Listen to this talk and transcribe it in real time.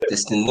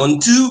Testing 1,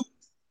 2.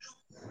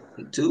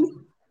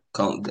 2.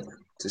 Count down.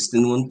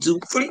 Testing 1, 2,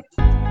 3.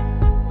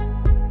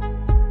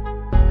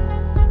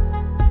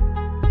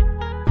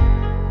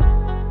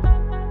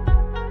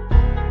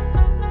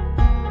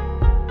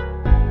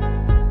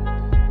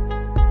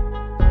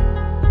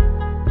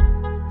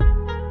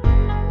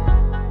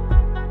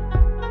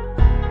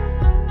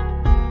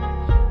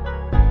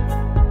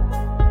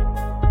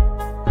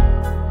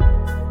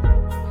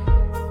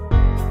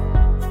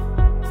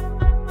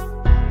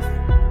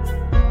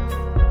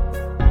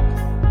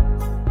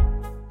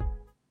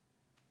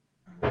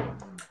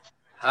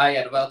 Hi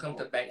and welcome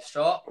to Bench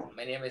Talk.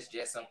 My name is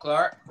Jason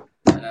Clark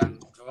and I'm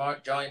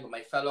joined by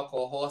my fellow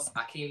co-hosts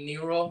Akeem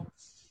Nero,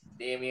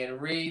 Damian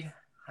Reed,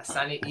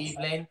 Hassani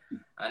Evelyn,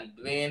 and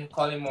Dwayne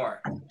Collymore.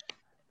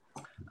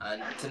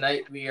 And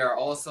tonight we are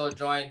also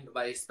joined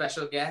by a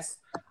special guest,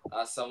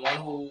 someone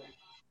who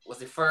was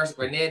the first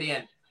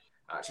Grenadian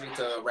actually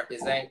to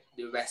represent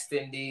the West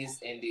Indies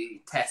in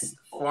the Test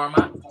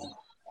format,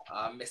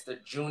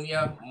 Mr.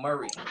 Junior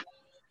Murray.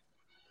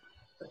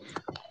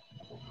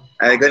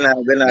 Good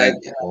night. Good night.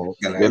 Good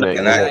to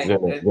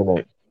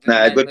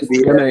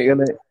be Mr. here.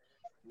 Murray.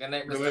 Good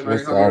night, Mr.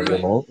 Murray. How are you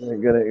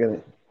doing?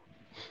 Good.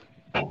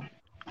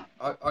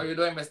 How are you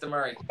doing, Mr.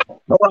 Murray?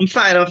 Oh, I'm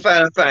fine. I'm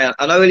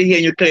not really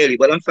hearing you clearly,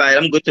 but I'm fine.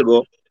 I'm good to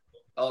go.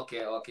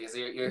 Okay. So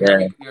you're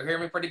hearing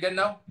me pretty good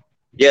now?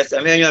 Yes,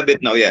 I'm hearing you a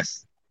bit now.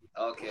 Yes.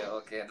 Okay.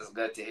 That's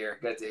good to hear.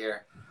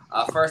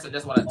 First, I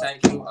just want to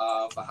thank you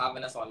for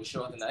having us on the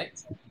show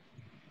tonight.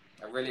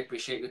 I really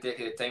appreciate you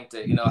taking the time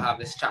to have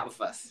this chat with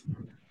us.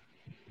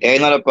 Yeah,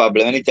 not a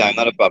problem. Anytime,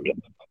 not a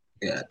problem.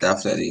 Yeah,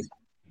 definitely.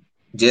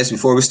 Just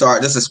before we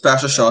start, just a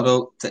special shout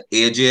out to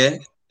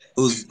AJ,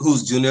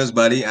 who's Junior's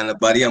buddy and a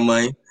buddy of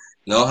mine.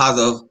 Has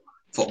a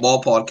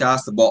football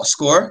podcast, The Box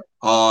Score,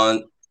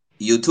 on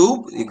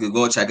YouTube. You could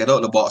go check it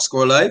out, The Box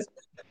Score Live.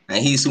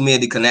 And he's who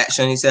made the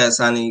connection. He said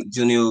Sonny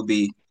Junior will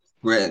be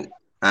great.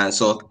 And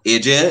so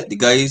AJ, the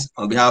guys,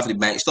 on behalf of the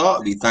Bank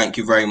Start, we thank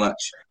you very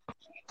much.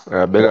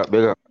 Big up.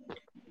 Yeah,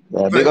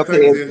 big up to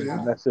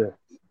AJ. That's it.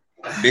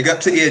 Big up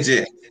to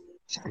AJ.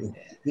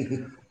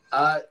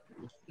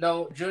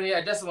 No, Junior,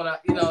 I just want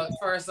to,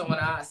 first I want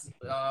to ask,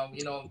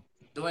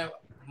 doing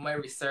my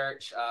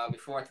research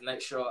before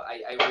tonight's show,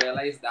 I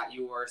realized that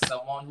you were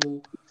someone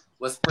who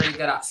was pretty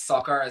good at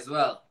soccer as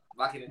well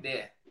back in the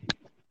day.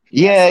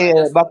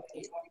 Yeah.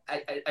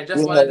 I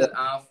just wanted to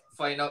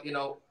find out,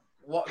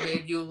 what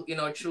made you,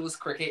 choose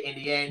cricket in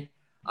the end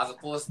as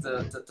opposed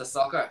to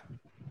soccer.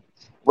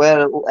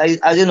 Well,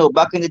 as you know,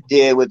 back in the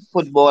day with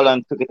football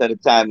and cricket at the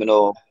time,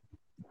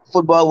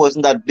 football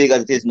wasn't that big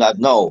as it is not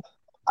now.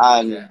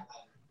 And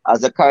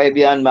as a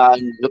Caribbean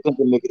man looking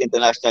to make it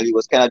internationally, it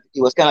was kind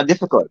of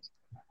difficult.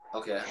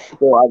 Okay.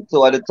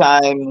 So at the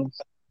time,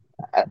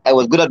 I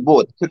was good at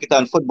both cricket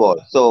and football.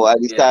 So I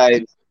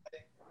decided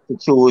to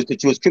choose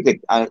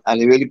cricket, and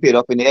it really paid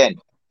off in the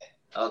end.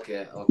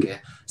 Okay.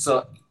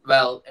 So,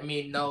 well, I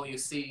mean, now you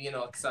see,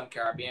 some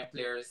Caribbean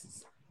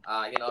players,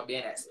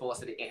 being exposed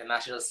to the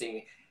international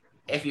scene.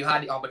 If you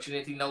had the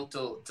opportunity now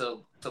to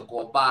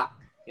go back,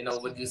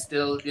 would you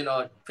still,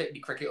 pick the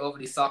cricket over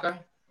the soccer?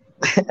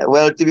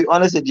 Well, to be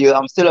honest with you,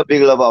 I'm still a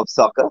big lover of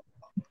soccer.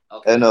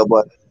 Okay.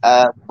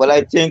 But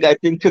I think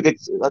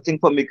cricket. I think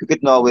for me,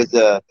 cricket now is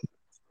the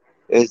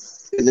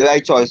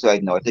right choice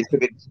right now. I think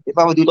cricket. If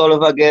I would do it all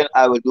over again,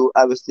 I will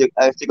stick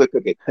with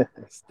cricket.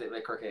 Stick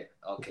with cricket.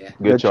 Okay.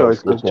 Good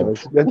choice.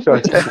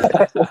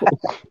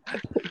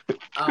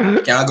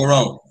 Can't go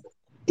wrong.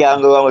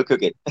 Can't go wrong with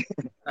cricket.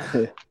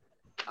 As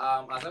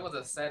I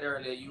was said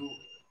earlier, you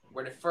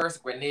were the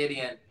first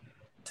Grenadian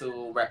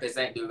to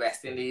represent the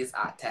West Indies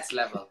at Test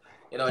level.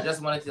 I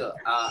just wanted to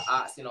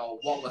ask,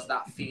 what was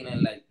that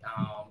feeling like?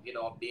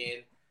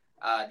 Being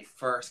the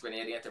first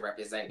Grenadian to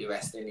represent the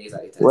West Indies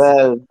at the Test.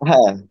 Well,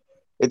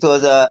 it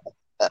was a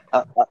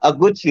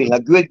good feeling, a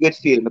great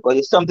feeling, because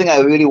it's something I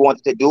really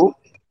wanted to do.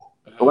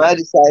 Mm-hmm. When I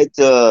decided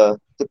to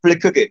play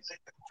cricket,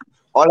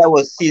 all I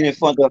was seeing in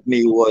front of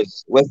me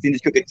was West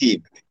Indies cricket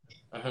team,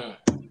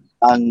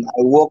 and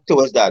I worked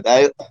towards that.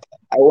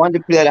 I wanted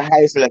to play at the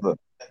highest level.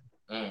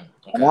 Okay.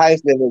 And the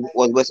highest level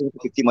was West Indies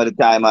cricket team at the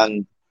time,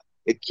 and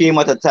it came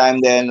at a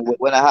time then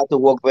when I had to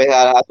work very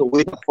hard. I had to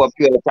wait for a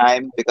period of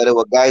time because there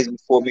were guys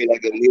before me,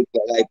 like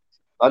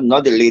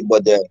not the late,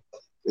 but the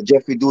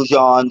Jeffrey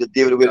Dujon, the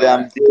David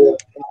Williams, they were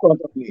in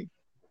front of me.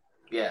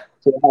 Yeah.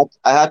 So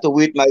I had to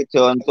wait my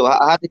turn. So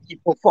I had to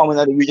keep performing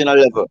at the regional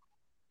level.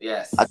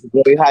 Yes. At a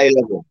very high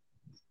level.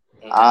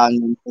 Okay.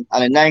 And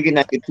in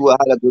 1992, I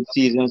had a good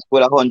season,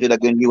 scored 100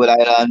 against Leeward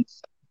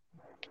Islands,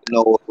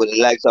 with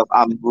the likes of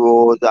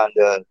Ambrose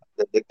and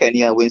the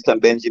Kenny and Winston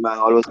Benjamin,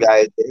 all those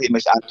guys, the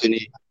Hamish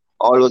Anthony,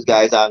 all those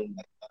guys. And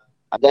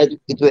that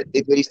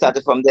it really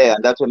started from there,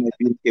 and that's when my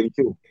dream came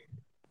true.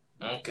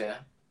 Okay.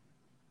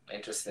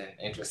 Interesting.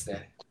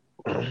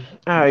 All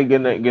right,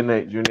 good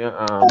night, Junior.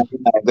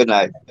 Good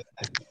night.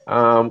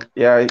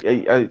 Yeah,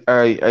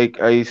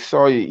 I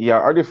saw you. Yeah,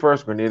 are the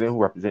first Grenadian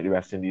who represent the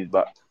West Indies,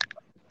 but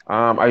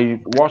I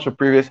watched a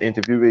previous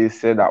interview where you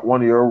said that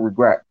one of your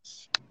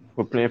regrets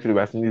for playing for the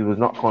West Indies was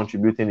not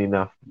contributing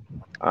enough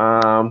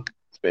Um,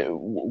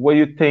 what do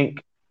you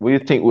think? What do you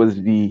think was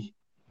the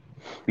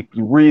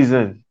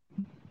reason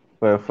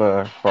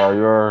for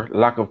your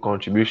lack of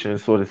contribution,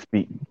 so to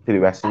speak, to the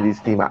West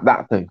Indies team at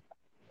that time?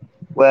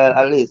 Well,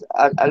 at least,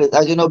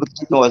 as you know,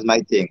 keeping was my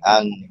thing,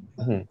 and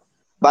Mhm.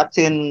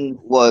 batting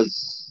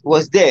was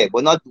there,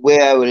 but not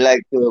where I would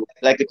like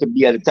it to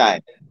be at the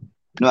time.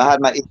 I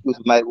had my issues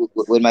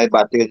with my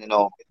batting.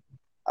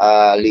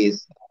 At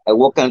least I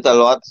worked on it a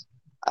lot.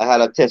 I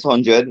had a test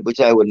 100, which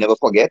I would never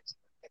forget.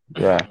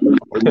 Yeah,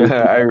 In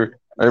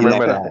I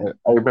remember 1999. that.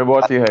 I remember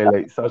watching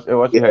highlights.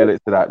 Watching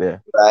highlights to that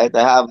there. Right.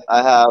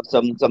 I have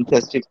some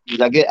test 50s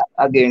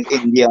against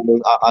India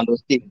on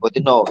those teams, but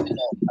I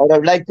would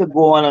have liked to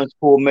go on and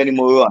score many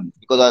more runs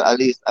because at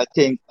least I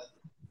think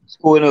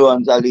scoring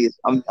runs at least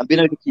I'm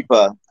being a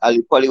keeper. I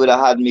probably would have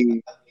had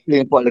me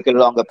playing for like a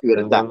longer period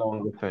A of time. little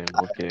longer time.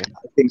 Okay,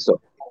 I think so.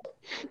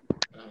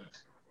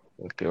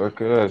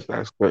 okay.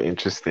 That's quite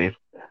interesting.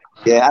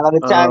 Yeah, and at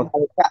the time, Um,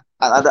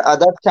 at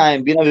that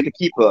time, being a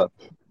keeper,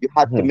 you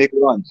had to Mhm. make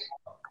runs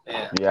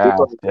Yeah. Yeah,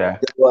 because yeah.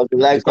 there was the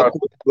likes of Because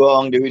Coach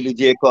Brown, the Willie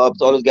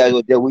Jacobs, all those guys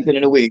were there waiting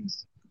in the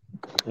wings,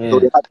 so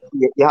mm,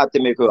 you had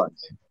to make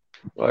runs.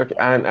 okay,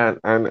 and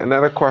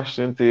another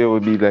question to you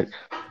would be like,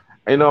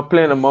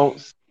 playing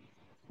amongst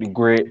the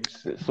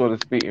greats, so to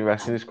speak, in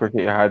West Indies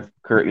cricket, you had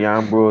Curtly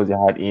Ambrose, you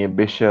had Ian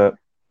Bishop.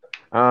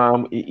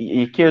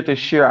 You care to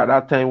share at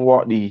that time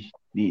what the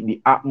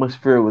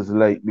atmosphere was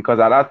like? Because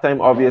at that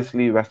time,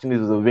 obviously, West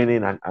Indies was a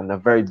winning and a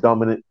very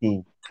dominant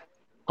team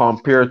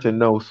compared to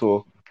now.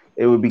 So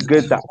it would be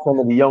good that some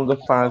of the younger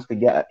fans could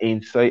get an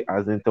insight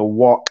as into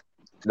what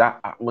that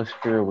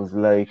atmosphere was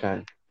like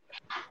and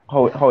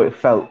how it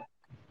felt.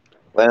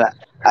 Well,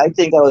 I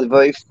think I was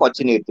very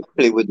fortunate to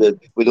play with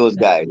those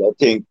guys. I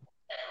think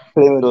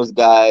playing with those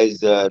guys,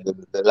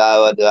 the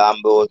Lara, the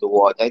Ambrose, the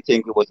Watt, I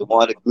think it was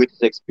one of the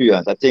greatest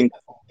experience. I think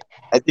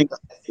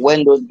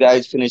when those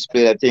guys finished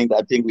playing,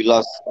 I think we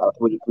lost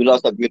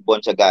a great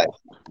bunch of guys.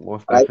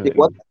 Most And I think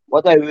definitely.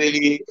 what I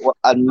really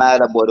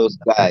admired about those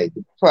guys,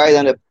 the pride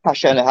and the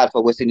passion they had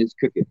for West Indies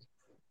cricket,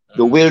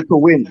 the will to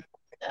win.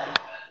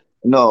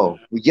 No,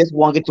 we just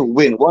wanted to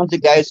win. Once the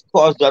guys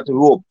crossed that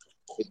rope,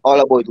 it's all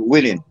about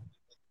winning.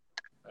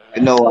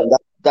 And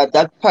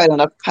that pride and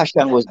that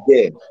passion was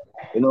there.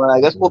 And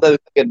I just hope that we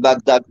can get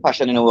back that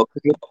passion in our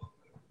cricket,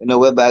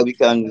 whereby we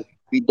can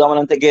be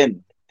dominant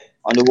again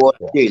on the world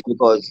stage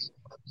because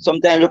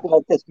sometimes looking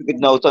at test cricket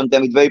now,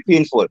 sometimes it's very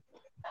painful.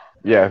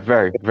 Yeah,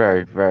 very,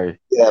 very, very.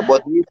 Yeah,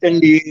 but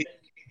recently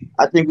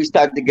I think we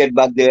start to get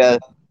back there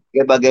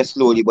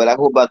slowly. But I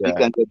hope that we Yeah.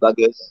 can get back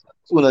there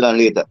sooner than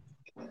later.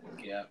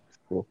 Yeah.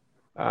 Cool.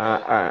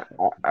 I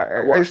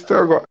what?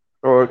 still got.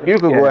 Oh, you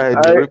could go Yeah. ahead,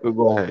 Joe. You could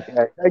go ahead.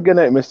 Yeah. Good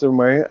night, Mr.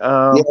 Murray.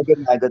 Yeah, good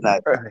night, good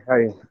night.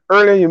 Hi.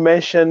 Earlier you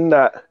mentioned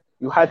that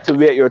you had to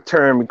wait your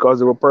turn because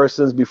there were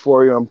persons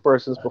before you and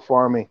persons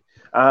performing.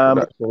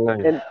 Um, Production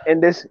line.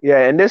 in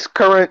this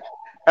current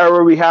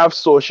era, we have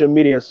social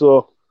media.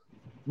 So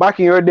back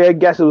in your day, I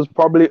guess it was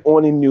probably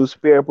only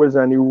newspapers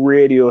and the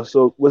radio.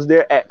 So was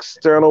there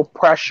external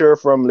pressure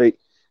from like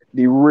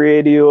the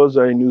radios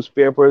or the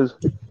newspapers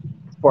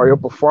for your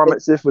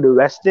performances for the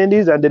West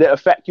Indies, and did it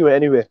affect you in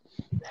any way?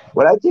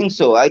 Well, I think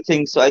so. I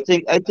think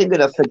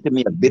it affected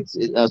me a bit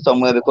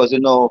somewhere because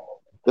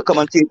the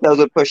commentators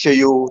will pressure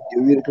you.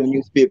 You read it in the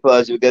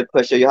newspapers. You get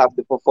pressure. You have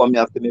to perform. You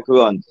have to make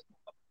runs.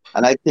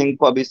 And I think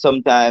probably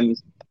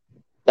sometimes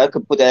that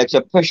could put an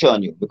extra pressure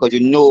on you because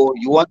you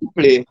want to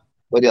play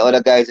with the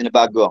other guys in the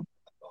background,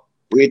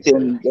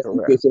 waiting just in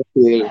Correct. case you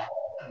fail,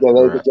 they're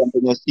ready to Right. jump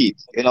in your seat.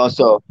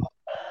 So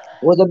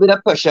it was a bit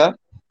of pressure,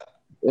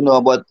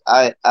 but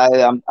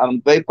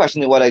I'm very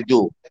passionate in what I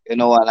do,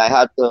 and I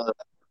had to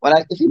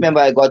if you remember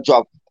I got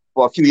dropped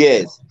for a few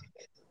years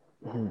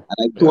Mhm. and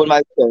I Yeah. told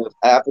myself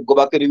I have to go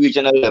back to the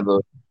regional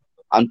level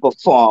and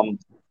perform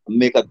and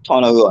make a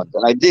ton of runs.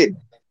 And I did.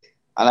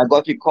 And I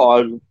got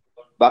recalled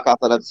back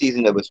after that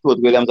season there with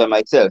Stuart Williams and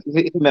myself.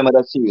 If you remember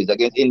that series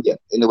against India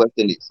in the West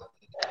Indies.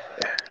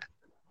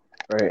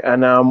 Right.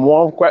 And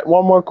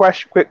one more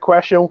question, quick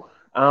question.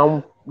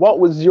 What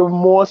was your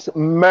most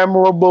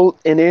memorable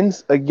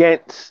innings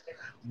against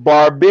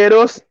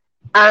Barbados,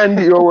 and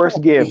your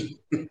worst game,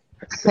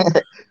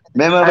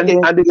 Remember and the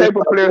against type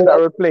of players that Barbados?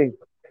 were playing?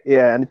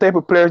 Yeah, and the type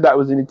of players that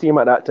was in the team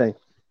at that time,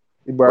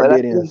 the Well, I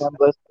Barbadians.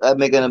 remember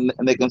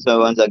making some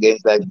runs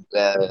against like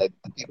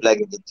people like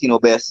the Tino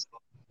Best,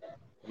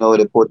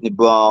 the Courtney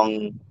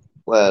Brown.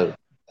 Well,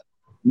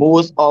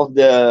 most of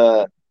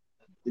the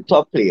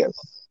top players.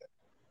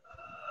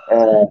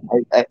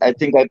 I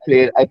think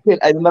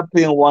I remember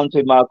playing once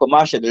with Marco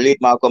Marshall, the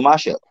late Marco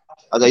Marshall,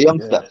 as a Yeah.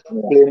 youngster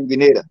playing in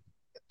Grenada.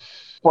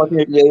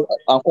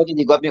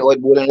 Unfortunately, he got me out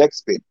bowling leg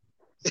spin.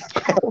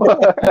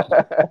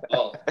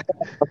 Oh.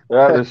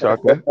 That's a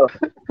shocker.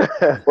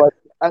 But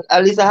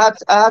at least I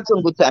had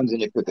some good times in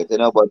the cricket,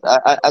 But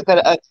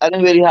I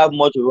didn't really have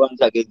much runs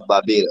against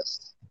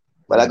Barbados,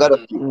 but I Mm. got a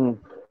Mm. few. Mm,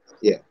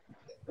 Yeah.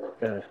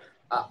 yeah.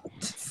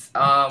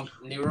 Uh,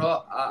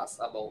 Nero asked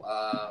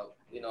about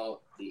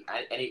the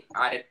any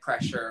added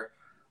pressure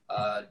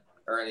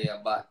earlier,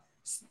 but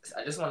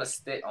I just want to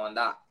stay on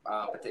that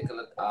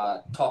particular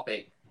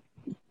topic.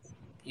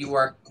 You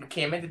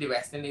came into the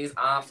West Indies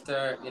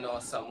after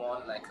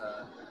someone like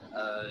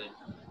a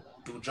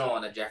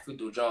Dujon, a Jeffrey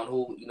Dujon,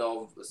 who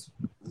was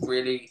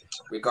really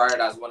regarded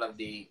as one of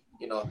the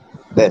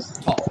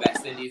Best. top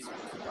West Indies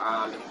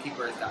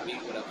keepers that we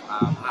would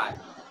have had.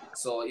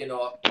 So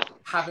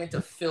having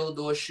to fill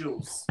those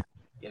shoes,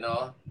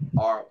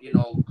 or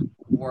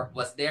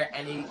was there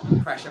any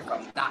pressure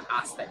from that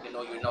aspect?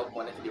 You're now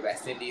going into the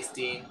West Indies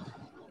team.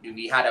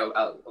 We had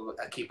a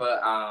keeper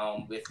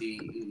with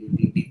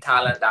the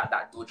talent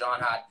that Dujon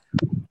had.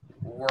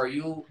 Were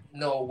you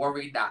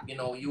worried that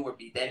you would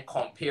be then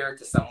compared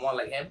to someone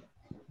like him?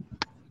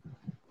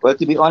 Well,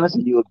 to be honest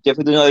with you,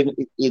 Jeffrey Dunn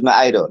is my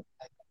idol.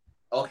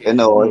 Okay.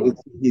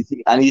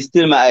 And he's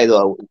still my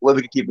idol. Where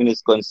wicketkeeping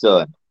is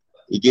concerned,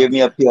 he gave me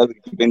a pair of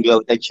wicketkeeping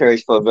gloves I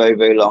cherished for a very,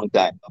 very long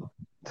time.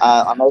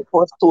 On my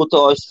first tour to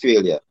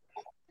Australia,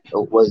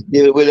 it was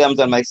David Williams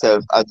and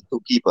myself as the two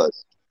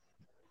keepers.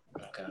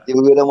 Okay.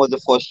 David Williams was the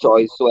first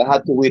choice, so I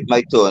had to wait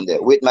my turn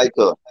there. Wait my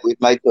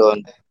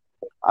turn.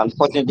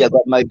 Unfortunately, I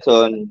got my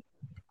turn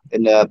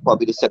in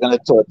probably the second or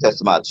third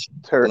test match.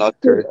 Third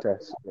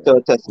test.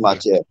 Third test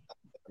match, yeah.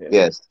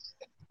 Yes.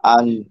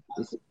 And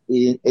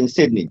in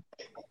Sydney.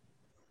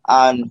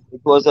 And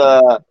it was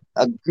a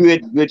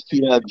great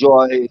feeling of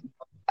joy.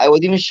 I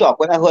was even shocked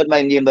when I heard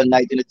my name that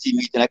night in the team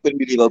meeting. I couldn't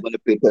believe I was going to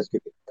play test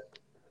cricket.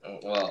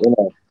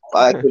 Wow.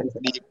 I couldn't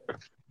believe,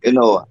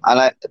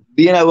 and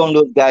being around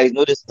those guys,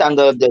 the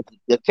standard that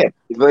they kept,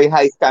 a very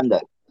high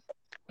standard.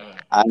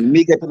 And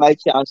me getting my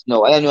chance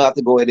now, I don't have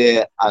to go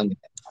there and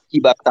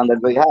keep that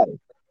standard very high.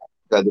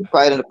 Because the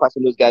pride and the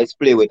passion those guys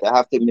play with, I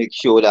have to make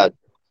sure that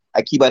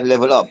I keep that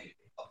level up.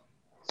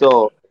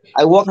 So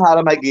I work hard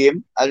on my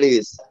game, at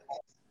least.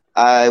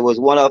 I was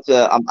one of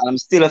I'm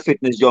still a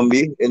fitness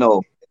zombie,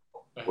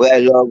 where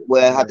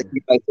I had to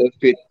keep myself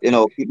fit,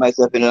 keep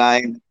myself in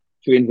line,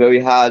 train very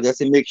hard, just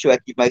to make sure I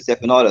keep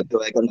myself in order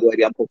so I can go ahead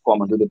and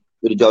perform and do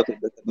the job to the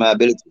best of my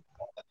ability.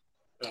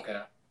 Okay.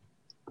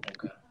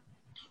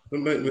 Good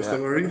night, Mr.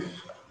 Murray.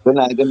 Good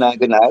night.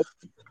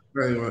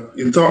 Right.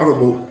 You're talking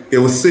about it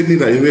was Sydney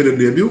that you made a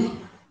debut?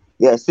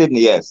 Yeah,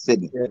 Sydney.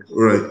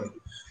 Right.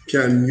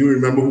 Can you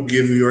remember who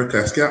gave you your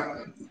test cap?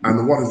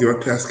 And what is your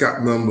test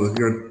cap number?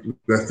 Your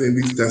West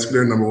Indies test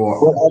player number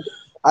what? Well,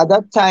 at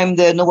that time,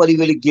 there nobody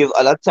really give.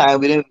 At that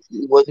time, it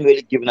wasn't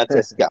really given a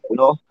test cap. We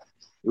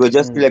were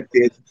just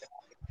selected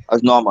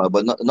as normal,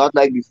 but not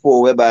like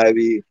before, whereby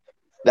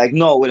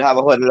we'll have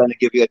a huddle and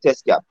give you a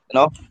test cap.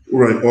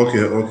 Right.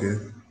 Okay.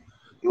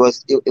 It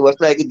was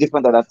slightly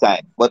different at that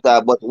time. But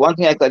one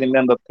thing I can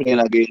remember playing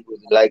against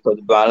was the likes of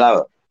the Brown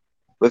Lara.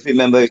 If you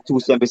remember, it's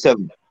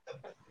 277.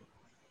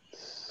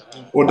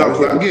 Oh, that was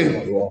that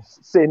game?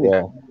 Sydney.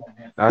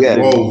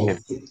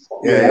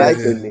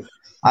 Sydney.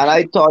 And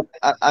I thought,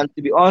 and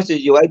to be honest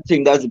with you, I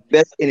think that's the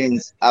best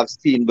innings I've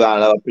seen Brown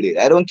Lara play.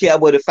 I don't care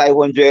about the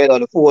 500 or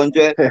the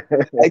 400.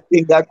 I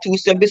think that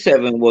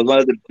 277 was one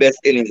of the best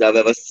innings I've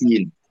ever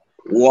seen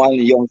one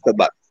youngster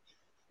bat.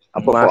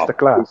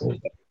 Masterclass.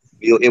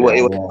 It was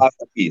a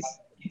masterpiece.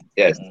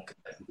 Yes.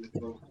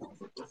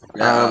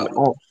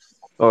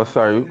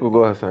 Sorry.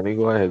 Go ahead, Sonny.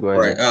 Go ahead.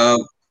 Right.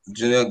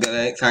 Junior,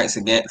 thanks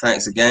again.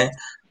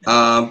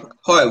 How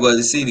it was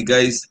to see the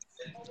guys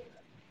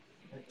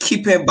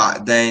keeping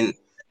back then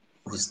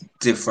was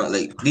different.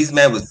 Like these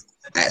men with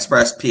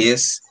express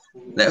pace.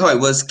 Like how it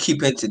was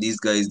keeping to these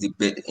guys, the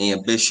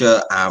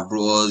Bishop,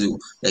 Ambrose.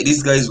 Like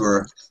these guys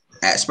were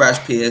express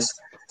pace,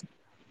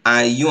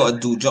 and you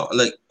want to do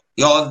like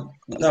y'all.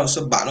 No,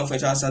 so back no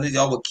franchise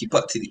y'all would keep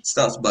up to these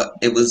stunts, but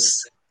it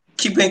was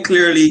keeping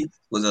clearly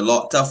was a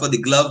lot tougher. The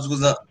gloves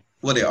wasn't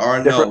what they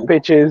are different now.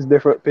 Pitches.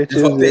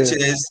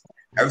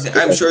 Everything.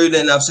 I'm sure you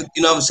didn't have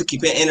to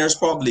keep in inners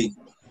probably.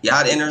 You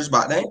had inners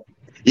back then.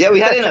 Yeah, we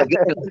had inners.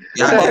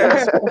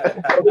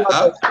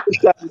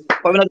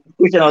 Probably not the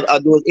question are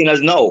those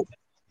inners now,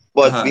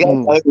 but we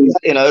had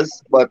inners.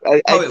 But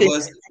I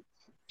think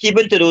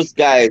keeping to those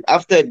guys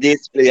after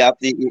this play,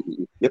 after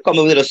you come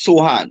with a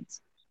sore hand.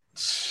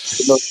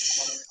 You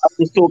have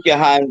to soak your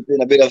hands in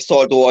a bit of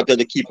salt water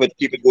to keep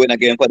it going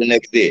again for the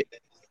next day.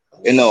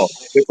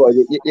 Because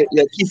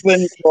you're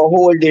keeping for a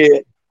whole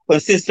day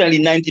consistently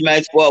 90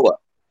 miles per hour.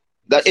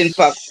 That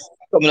impact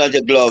coming out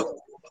your glove,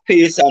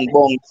 pace and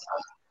bumps.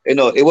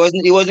 It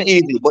wasn't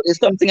easy, but it's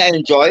something I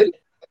enjoyed.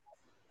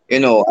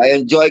 I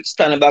enjoyed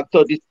standing back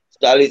at least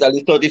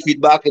 30 feet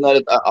back,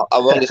 around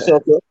the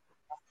circle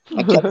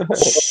and kept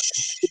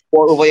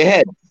ball over your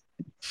head.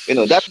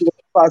 That's what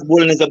fast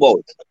bowling is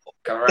about.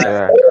 Correct.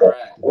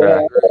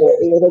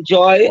 It was a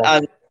joy,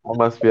 and that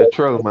must be a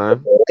thrill,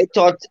 man.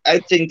 I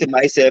think to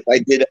myself, I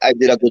did a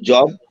good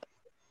job,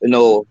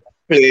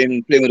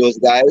 playing with those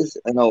guys.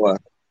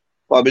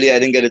 Probably I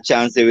didn't get a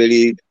chance to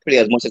really play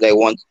as much as I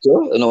wanted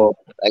to.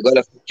 I got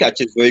a few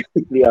catches very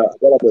quickly. I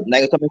got about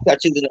 9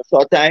 catches in a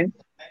short time.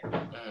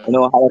 How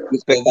to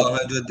respect over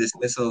 100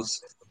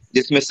 dismissals.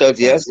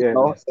 Yes.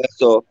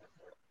 So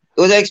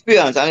it was an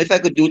experience, and if I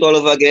could do it all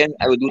over again,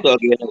 I would do it all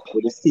again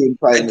with the same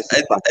pride.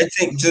 I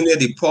think, Junior,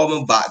 the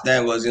problem back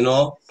then was,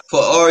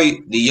 for all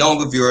the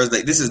younger viewers,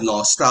 like this is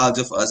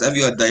nostalgia for us. If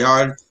you're a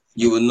diehard,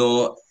 you will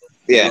know,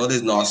 Yeah.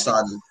 this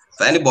nostalgia.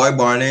 For any boy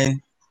born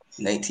in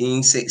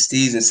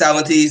 1960s and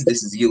 70s,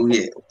 this is you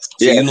here.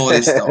 So Yeah. you know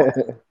this stuff.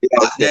 Yes.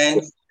 Back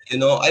then,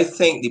 I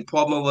think the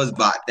problem was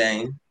back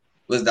then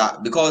was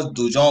that because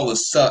Dujon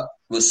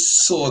was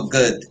so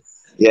good,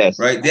 Yes.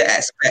 right? They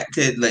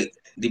expected like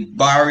the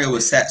barrier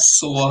was set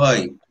so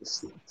high.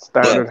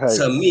 Standard But height.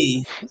 to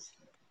me,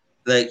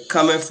 like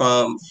coming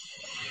from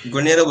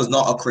Grenada was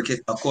not a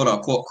quote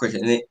unquote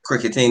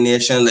cricketing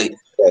nation. Like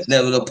Yes.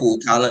 Liverpool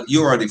talent,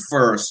 you are the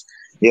first,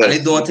 and I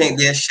Yes. don't think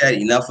they shed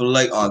enough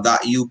light on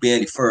that. You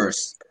being the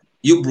first,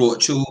 you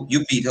brought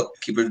you beat up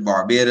keepers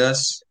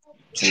Barbados,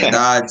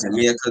 Trinidad,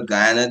 Jamaica,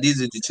 Guyana.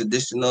 These are the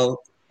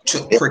traditional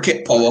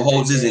cricket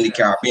powerhouses in the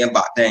Caribbean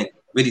back then,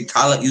 where the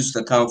talent used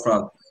to come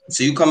from.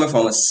 So you coming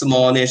from a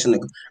small nation.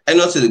 I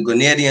know to the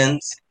Grenadians,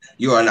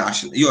 you are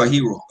national, you are a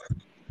hero,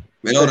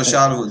 without a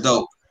shadow of a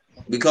doubt,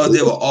 because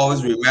they will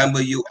always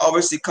remember you.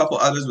 Obviously, a couple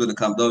others would have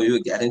come down, you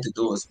would get into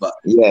those, but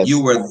Yes. you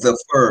were the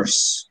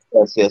first.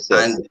 Yes. Yes.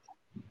 Yes. And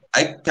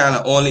I kind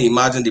of only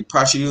imagine the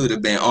pressure you would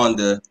have been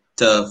under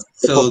to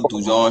fill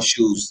Dujon's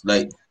shoes.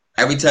 Like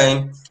every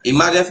time,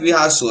 imagine if we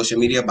had social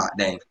media back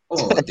then.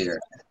 Oh, dear.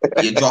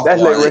 You drop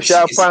That's like one like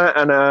Rashad she's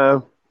Pan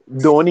and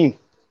Dhoni.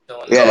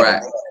 Yeah.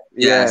 correct.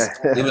 Yes.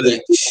 Yeah. They were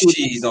like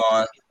she's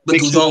on. But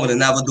Dujon would have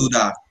never do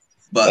that.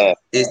 But Yeah.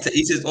 it's to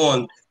each his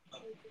own.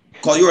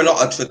 Because you were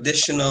not a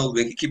traditional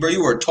wicketkeeper.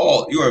 You were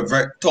tall. You were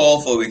very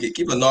tall for a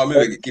wicketkeeper, normal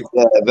wicketkeeper.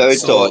 Yeah. Very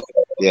So tall.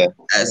 Yeah.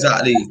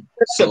 exactly.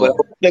 Flexible.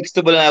 So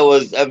Flexible, and I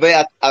was very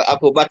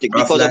acrobatic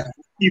rough because of leg.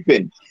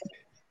 keeping.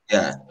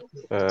 Yeah.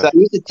 So I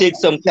used to take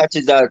some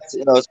catches that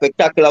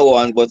spectacular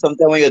ones, but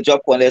sometimes when you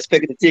drop one, they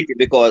expect you to take it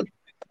because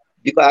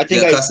I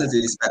think You're I accustomed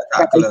to the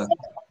spectacular.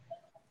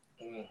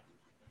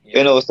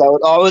 so I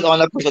was always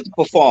under pressure to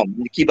perform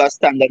and keep that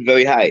standard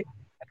very high.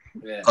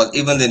 Yeah. Because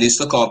even then, they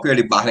still compare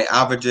the batting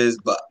averages.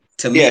 But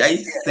to me, Yes. I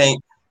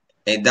think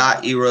in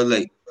that era,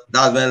 like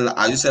that's when,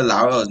 as you said,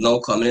 Lara was now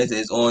coming into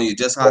his own. You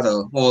just had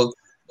to hold.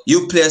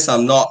 You play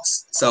some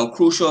knocks, some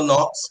crucial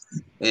knocks.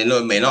 It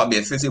may not be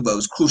a 50, but it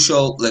was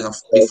crucial. Like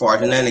the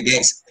 49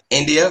 against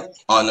India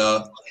on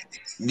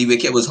the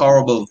wicket was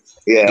horrible.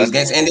 It Yeah. was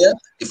against India,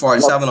 the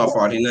 47 or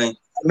 49. I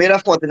made a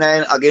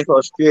 49 against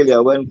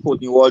Australia when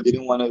Courtney Wall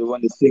didn't want to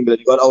run the single.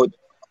 He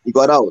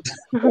got out.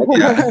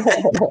 Yeah.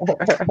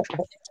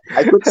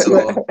 I could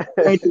So,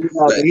 but,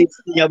 he's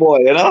senior boy,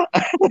 yeah.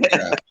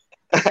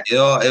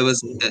 It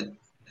was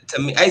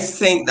to me. I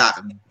think that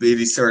with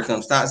the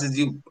circumstances,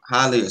 you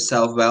handle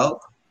yourself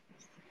well.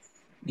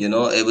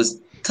 It was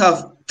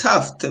tough.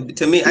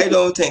 To me. I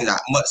don't think that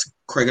much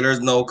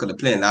cricketers know could have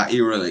played in that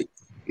era. Like,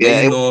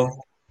 Yeah.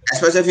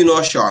 especially if you know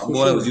a sharp For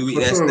ball, it was sure, you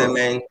for eating sure. that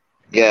man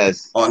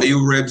Yes. on the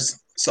ribs.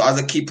 So as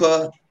a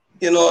keeper,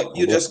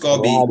 you just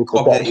gotta be Yeah, the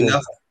competent protection.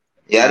 enough.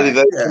 Yeah, to be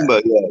very Yeah.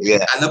 humble.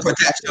 Yeah. And no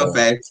protection,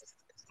 fact.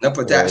 No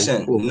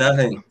protection. cool.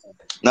 Nothing.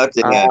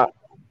 Nothing. Yeah.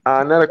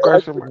 Another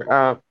question.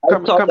 thought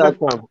Coming that-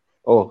 from.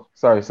 Oh,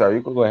 sorry.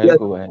 You can go ahead. Yes.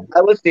 Go ahead.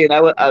 I was saying I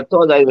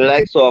thought I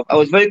liked so I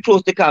was very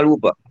close to Carl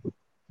Hooper.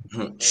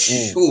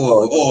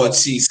 Oh,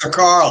 geez, Sir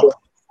Carl.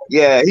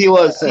 Yeah, he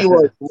was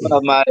one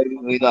of my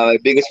my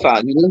biggest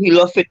fans. He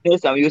loved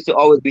fitness, and we used to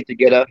always be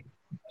together,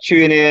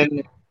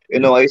 training.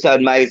 I used to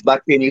admire his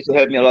batting. He used to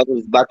help me a lot with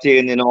his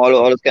batting. All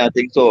those kind of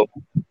things. So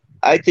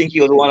I think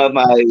he was one of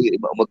my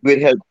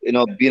great help.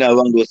 Being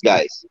around those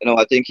guys.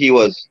 I think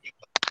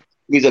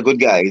he's a good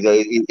guy.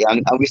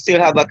 And we still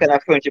have that kind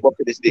of friendship up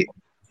to this day.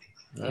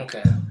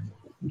 Okay.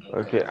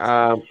 Okay.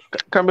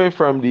 Coming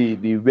from the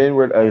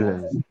Windward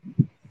Islands,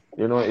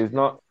 it's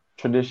not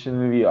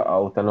traditionally an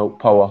out and out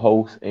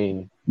powerhouse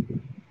in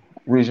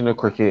regional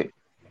cricket.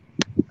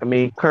 I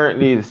mean,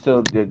 currently it's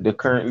still they're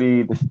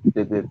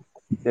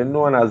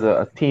known as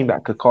a team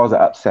that could cause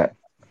an upset,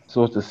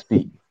 so to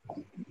speak.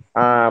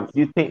 Do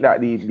you think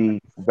that the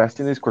West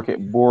Indies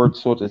Cricket Board,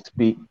 so to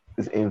speak,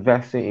 is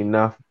investing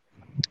enough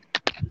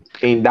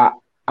in that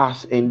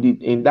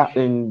in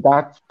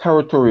that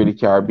territory of the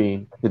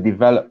Caribbean to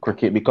develop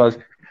cricket? Because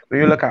when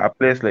you look at a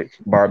place like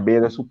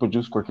Barbados, who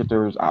produce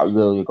cricketers at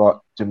will, you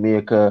got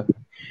Jamaica.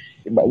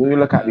 But when you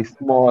look at the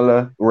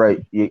smaller,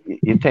 right,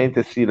 you tend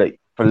to see like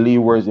for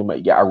leewards, you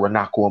might get a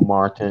Renako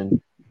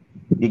Martin.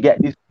 You get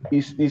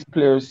these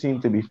players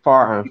seem to be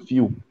far and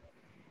few.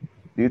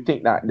 Do you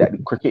think that the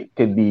cricket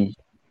could be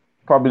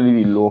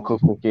probably the local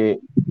cricket,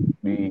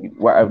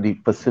 the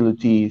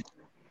facilities,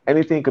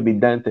 anything could be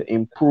done to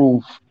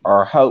improve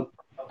or help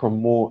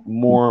promote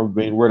more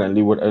Windward and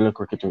Leeward Island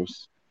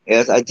cricketers?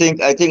 Yes, I think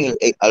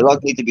a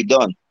lot needs to be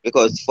done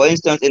because, for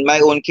instance, in my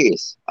own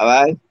case, all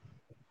right,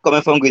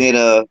 coming from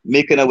Grenada,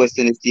 making a West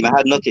Indies team, I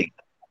had nothing.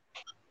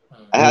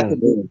 I had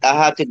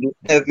to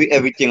do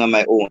everything on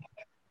my own.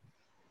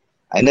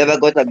 I never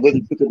got a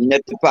good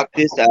net to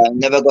practice. I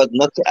never got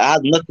nothing. I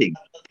had nothing.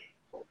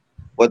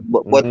 But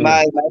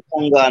my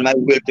hunger and my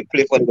will to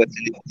play for the West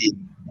Indies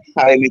team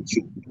carried me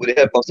through with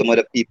the help of some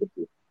other people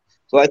too.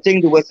 So I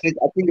think the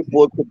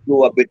board could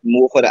do a bit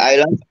more for the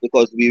islands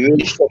because we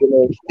really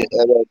struggle with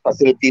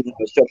facilities and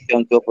construction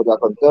and so forth are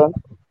concerned.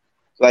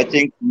 So I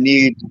think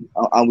we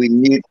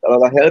need a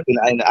lot of help in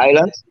the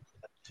islands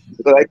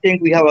because I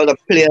think we have a lot of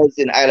players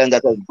in Ireland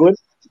that are good,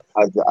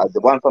 as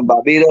the one from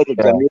Barbados, the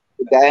Yeah. Jamaica,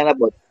 the Guyana,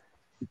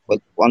 but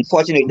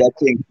unfortunately, I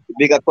think the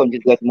bigger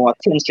countries get more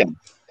attention.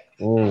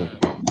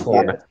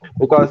 Yeah.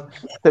 Because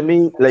to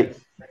me, like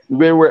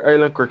when we're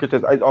island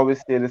cricketers, I always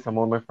say this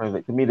among my friends.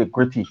 Like to me, the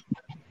gritty,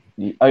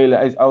 the island.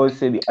 I always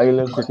say the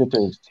island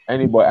cricketers.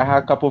 Anybody, I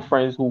had a couple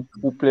friends who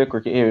play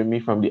cricket here with me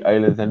from the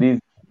islands, and these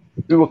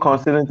we were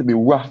considered to be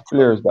rough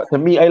players. But to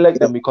me, I like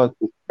them because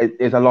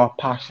it's a lot of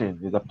passion.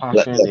 There's a Like,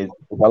 passion. There's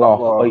a lot of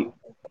Wow. fight.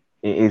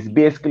 It's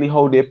basically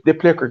how they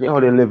play cricket, how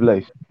they live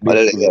life.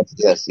 Basically,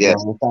 yes. you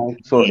understand?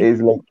 So it's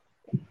like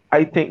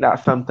I think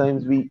that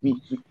sometimes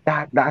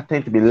that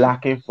tend to be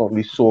lacking from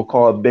the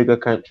so-called bigger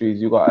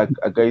countries. You got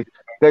a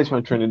guys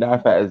from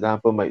Trinidad, for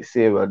example, might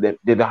say, well, they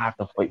don't have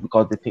to fight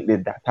because they think they're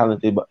that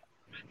talented. But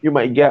you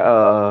might get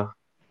a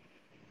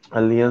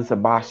Leon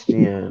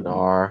Sebastian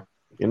or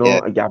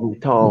Yeah. a Gavin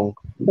Tong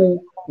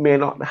who may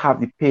not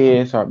have the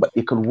pace but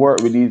they could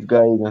work with these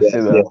guys and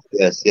say, well,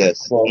 Yes.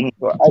 so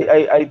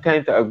I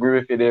tend to agree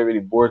with you there. Really,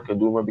 board can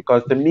do more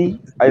because to me,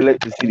 I like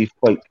to see the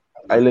fight.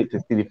 I like to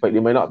see the fight. They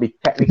might not be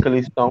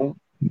technically sound,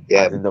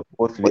 Yeah. as in the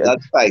most of But the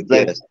that's right.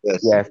 like, Yes.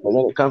 yes, but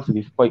when it comes to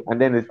the fight, and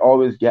then it's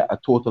always get a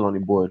total on the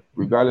board,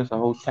 regardless of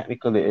how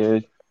technical it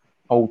is,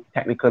 how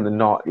technical or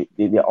not.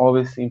 They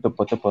always seem to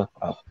put up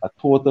a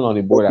total on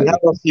the But board. At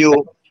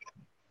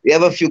we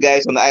have a few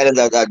guys on the island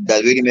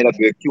that really made a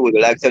breakthrough. The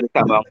likes of the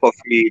Cameron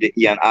Coffey, the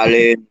Ian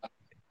Allen,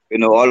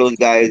 all those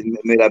guys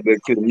made a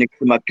breakthrough. Nick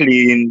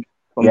McLean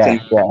from yeah,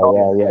 St.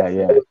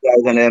 Those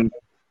guys and them.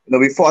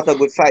 We fought a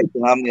good fight.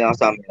 Something.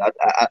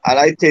 And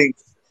I think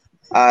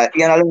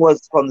Ian Allen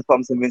was from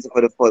St. Vincent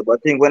for the first. But I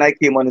think when I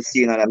came on the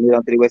scene and I made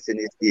onto the West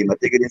Indies team, I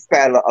think it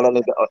inspired a lot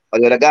of the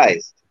other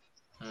guys.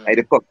 Like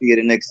the Coffey,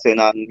 the Nixon,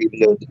 and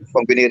even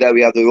from Grenada,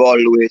 we have the Roy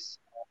Lewis,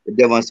 the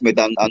Devon Smith,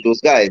 and those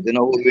guys,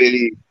 who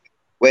really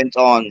went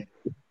on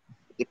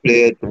to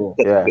play.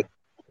 yeah,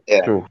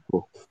 Yeah. true.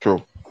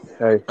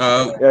 Hey.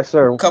 Um, Yes,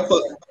 sir.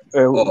 couple.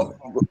 Oh,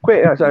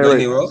 Quick, sorry, go right.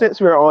 Hero. Since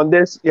we're on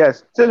this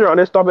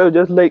topic,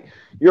 just like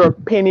your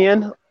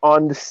opinion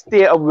on the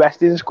state of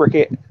West Indies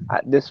cricket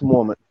at this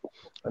moment,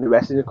 on the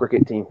West Indies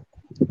cricket team,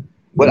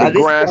 But in at the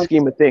this grand point,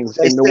 scheme of things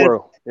I in the said,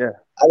 world. Yeah.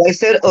 as I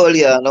said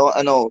earlier,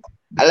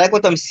 I like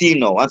what I'm seeing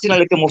now. I'm seeing a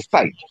little more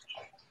fight.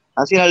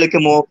 I'm seeing a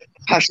little more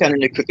passion in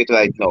the cricket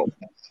right now.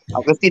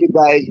 I can see the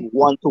guys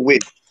want to win,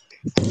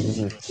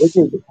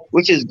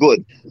 which is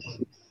good.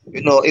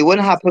 It won't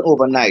happen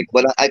overnight,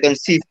 but I can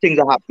see things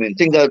are happening.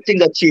 Things are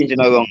changing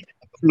around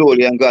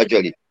slowly and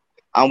gradually.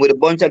 And with a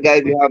bunch of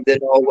guys we have there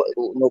now,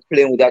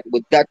 playing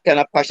with that kind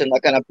of passion,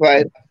 that kind of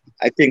pride,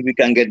 I think we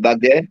can get back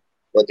there.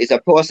 But it's a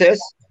process.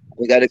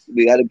 We gotta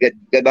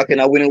get back in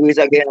our winning ways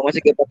again. And once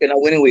you get back in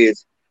our winning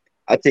ways,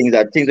 I think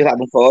that things will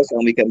happen for us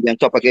and we can be on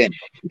top again.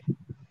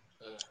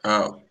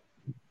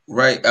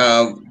 Right.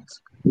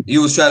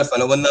 You was trying to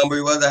find out what number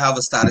he was. I have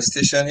a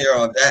statistician here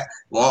on that.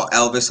 Well,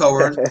 Elvis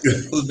Howard,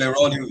 who's been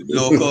around you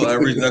local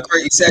and regional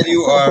cricket. He said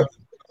you are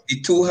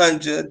the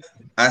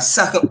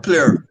 202nd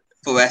player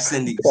for West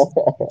Indies.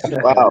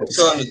 Wow.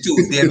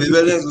 202. David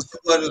Williams was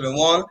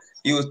 201.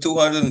 He was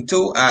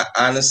 202.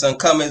 Anderson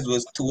Cummins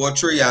was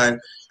 203. And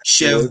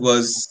Shiv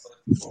was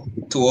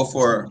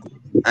 204.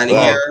 And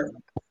Wow. here,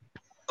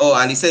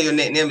 and he said your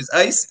nickname is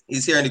Ice.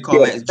 He's here in the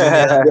comments.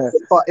 Junior.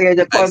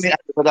 They call me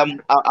because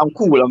I'm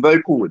cool. I'm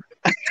very cool.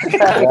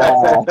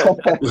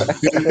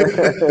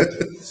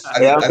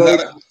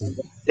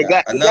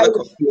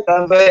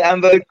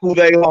 I'm very cool,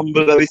 very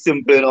humble, very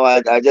simple.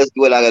 I just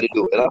do what I got to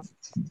do.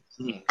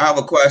 I have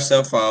a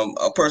question from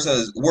a person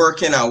who's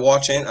working and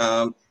watching.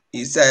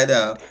 He said,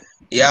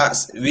 we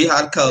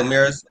had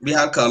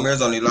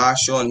Kalmirs on the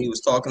last show, and he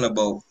was talking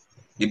about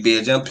the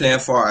Bajan playing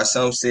for, as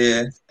some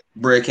say,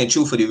 breaking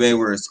through for the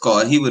Windwards.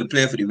 Cause he would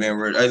play for the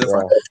Windwards.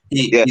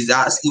 He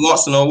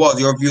wants to know what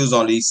your views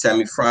on the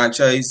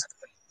semi-franchise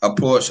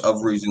approach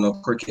of regional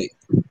cricket.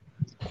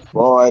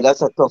 Boy,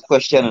 that's a tough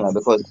question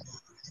because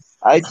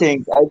I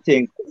think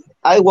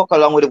I walk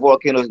along with the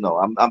volcanoes now.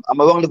 I'm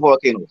around the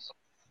volcanoes,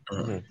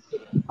 and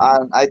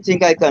I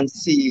think I can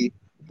see.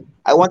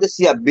 I want to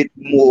see a bit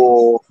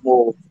more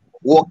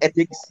work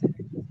ethics,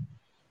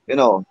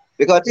 because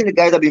I think the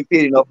guys have been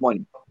paid enough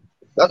money.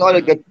 That's all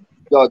they get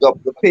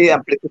job to pay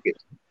and play cricket.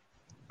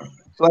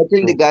 So I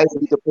think the guys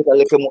need to put a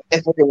little more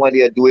effort in what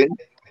they are doing.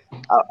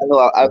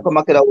 I'll come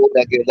back to that word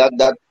again.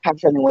 That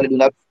passion in what they're doing,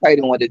 that pride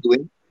in what they're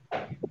doing.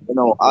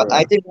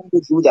 I think when they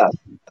do that,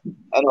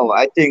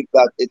 I think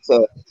that it's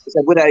a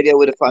good idea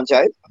with the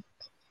franchise.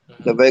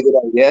 It's a very good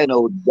idea.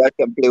 That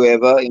can play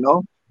wherever.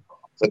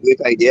 It's a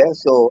great idea.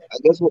 So I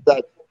guess with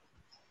that,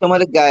 some of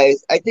the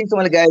guys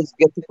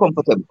get too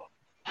comfortable.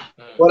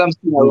 What I'm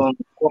seeing around,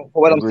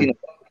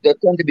 they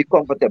tend to be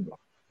comfortable.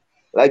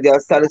 Like they are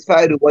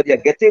satisfied with what they're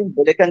getting,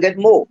 but they can get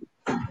more.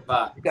 You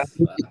can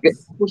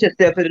push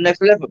yourself to the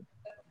next level.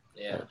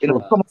 Yeah. Come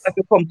out of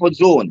your comfort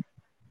zone.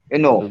 You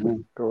know,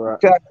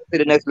 Correct. try to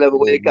the next level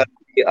where you can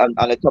be on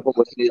the top of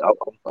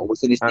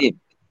what's in this And team.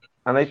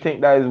 and I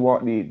think that is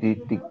what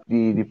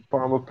the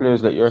former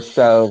players like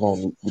yourself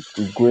and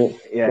the great,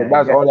 Yeah, like,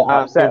 that's get all they're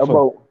upset asking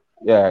for. about.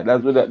 Yeah,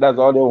 that's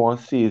all they want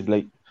to see is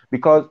like,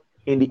 because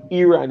in the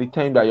era and the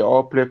time that you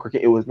all play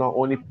cricket, it was not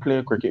only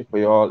playing cricket for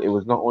y'all, it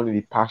was not only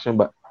the passion,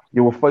 but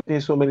you were fighting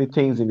so many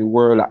things in the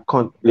world that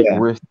like Yeah,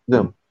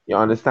 racism. You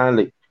understand?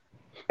 Like,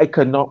 I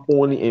could not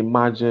only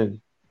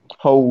imagine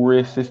how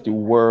racist the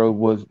world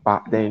was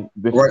back then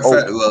Right,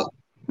 well,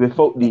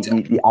 without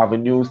the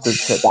avenues to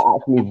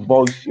actually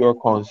voice your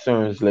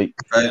concerns. Like,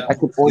 right. Yeah. I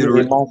could You only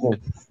re-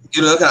 imagine.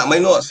 you looking at my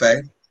notes,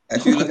 Faye.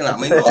 If you looking at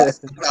my notes,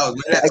 that was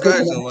my I next could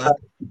question, remember, man.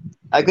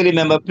 I could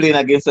remember playing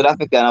against South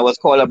Africa and I was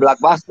called a black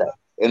bastard.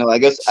 You know, Oh, I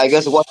guess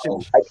watch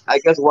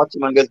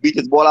him and just beat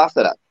his ball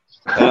after that.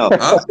 You know,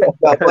 huh?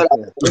 but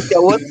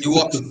there was You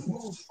watched?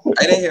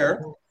 I didn't hear.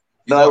 You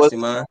no, watched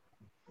him, man.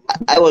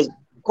 I was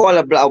called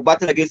a black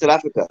battle against South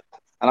Africa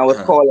and I was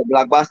Uh-huh. called a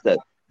black bastard.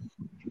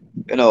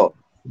 You know,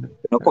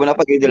 coming up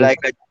against the like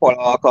Paul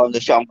Walker and the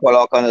Sean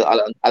Pollock and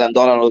Alan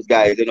Donald, those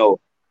guys. You know,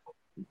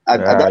 at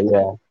Yeah,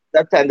 yeah.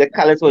 that time the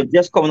colors were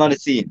just coming on the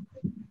scene.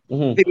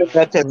 Hmm. People in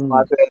that test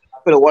match,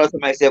 Phil Wallace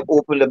and myself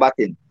opened the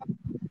batting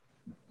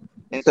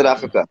in South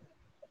Africa.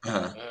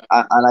 Uh-huh.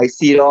 And I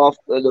see it off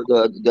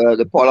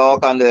the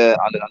Pollock and the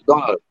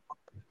Donald.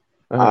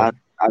 Uh-huh.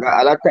 And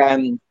at that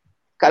time,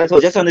 Callis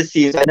was just on the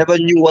scene, so I never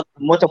knew what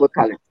much about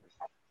Callis.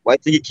 But I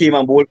think he came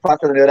and bowled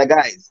faster than the other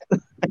guys.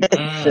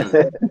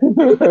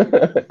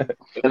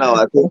 You know,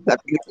 I think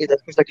he's a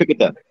special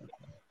cricketer.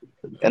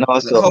 You know,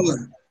 Like, so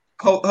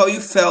how you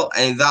felt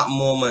in that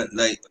moment?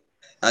 Like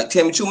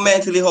tell me, you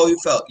mentally how you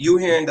felt. You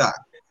hearing that?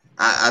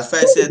 As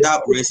Faye said,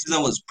 that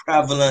racism was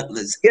prevalent,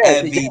 was yes,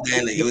 heavy.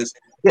 Then like, it was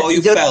how it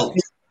you just felt.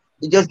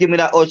 it just give me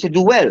that urge to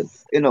do well.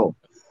 You know,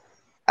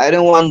 I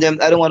don't want them.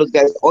 I don't want those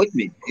guys to out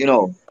me. You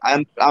know,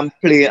 I'm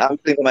playing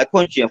for my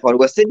country and for the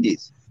West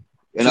Indies.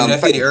 You So know, you I'm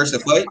didn't feel the fighting. urge to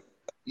fight.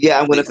 Yeah,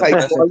 I'm gonna Like,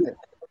 fight for you.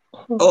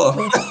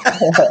 oh,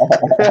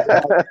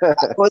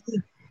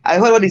 I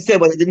heard what he said,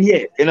 but I didn't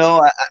hear. You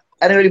know,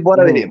 I didn't really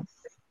bother with him.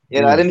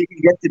 You know, I Mm. didn't make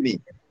him get to me.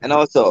 And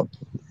also,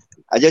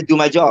 I just do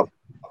my job.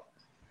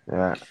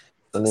 Yeah.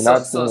 I mean, So,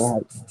 that's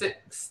so the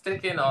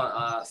sticking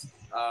on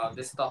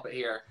this topic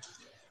here,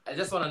 I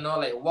just want to know,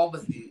 like, what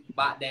was the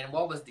back then?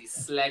 What was the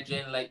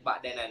sledging like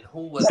back then, and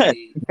who was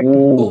the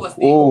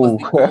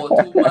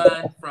go-to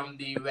man from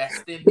the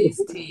West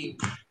Indies team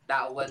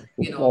that would,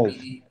 Nice.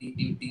 be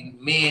the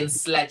main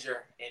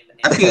sledger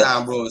I in the feel West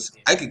Ambrose. Indies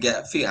team? I could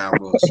get feel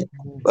Ambrose.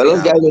 But Feel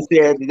Ambrose.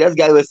 those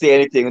guys will say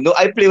anything. No,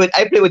 I play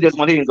with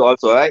Desmond Haynes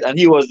also, right? And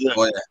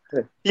Oh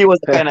yeah. he was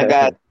the kind of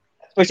guy,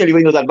 especially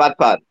when he was at bad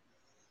part.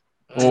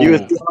 He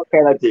was Mm. seeing all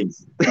kind of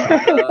things.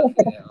 Okay.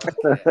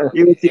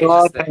 He was seeing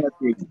all Interesting. kind of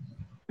things.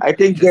 I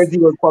think Interesting.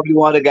 Desi was probably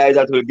one of the guys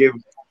that will give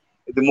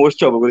the most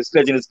trouble with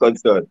sledging is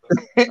concerned.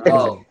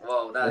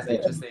 Whoa, that's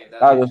interesting.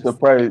 That's That was interesting.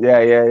 surprise. Yeah,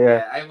 yeah, yeah.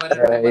 Yeah, I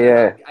wouldn't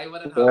Yeah.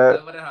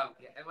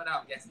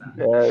 guessed that.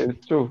 Yeah,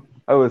 it's true.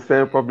 I was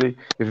saying probably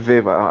if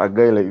Viv, a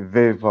guy like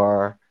Viv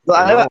or, So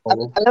I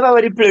never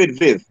really played with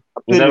Viv.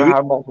 I you played never with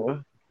had much, huh? Yeah,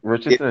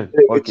 Richardson. I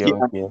played with Okay, Richie,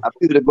 and okay. I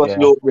played with the Gus Yeah.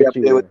 Lowe. I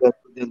Richie, played with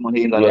Desmond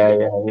Haynes and all Yeah,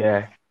 that.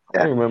 yeah. I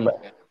Yeah. remember.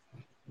 Okay.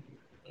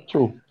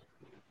 True.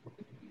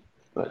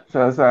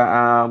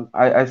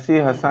 I see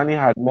Hassani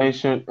had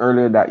mentioned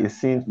earlier that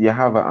you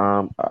have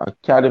a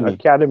academy.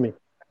 Academy.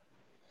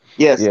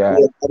 Yes, Yeah.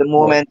 yes. At the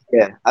What?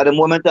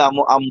 moment,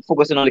 I'm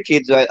focusing on the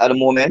kids right at the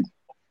moment.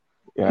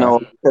 You Yeah. know,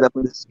 set up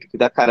this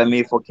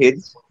academy for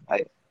kids.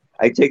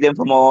 I take them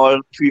from all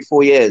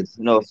 3-4 years.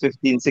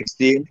 15,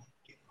 16.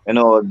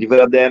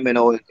 Develop them.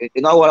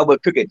 It's not all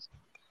about cricket,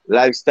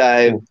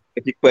 lifestyle, Mm.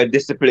 etiquette,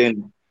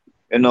 discipline.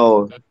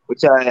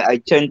 Which I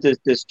tend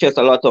to stress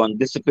a lot on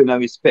discipline and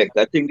respect.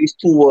 I think these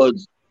two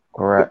words will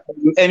Correct. carry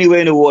you anywhere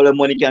in the world and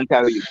money can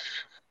carry you.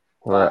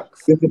 Correct.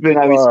 Facts. Discipline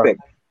and respect.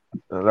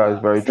 That is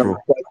very Facts. true.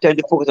 So I tend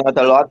to focus on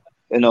that a lot.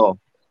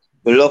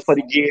 The love for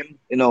the game.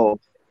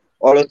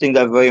 All those things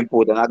are very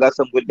important. I got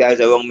some good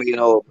guys around me.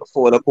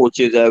 For the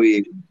coaches,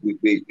 we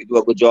do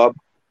a good job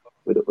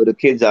with the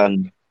kids,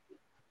 and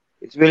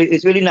it's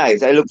really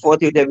nice. I look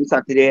forward to it every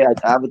Saturday. I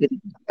have it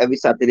every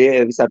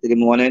Saturday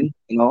morning.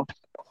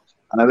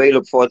 And I really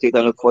look forward to it.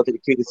 I look forward to the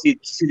kids to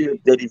see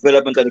the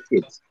development of the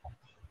kids.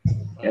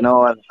 And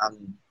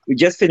we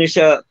just finished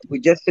on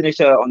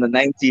the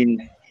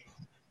 19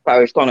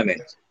 parish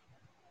tournament.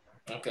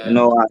 Okay.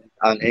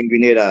 And in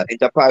Grenada,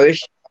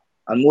 inter-parish,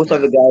 and most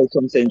of Yeah. the guys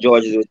from St.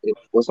 George's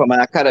was from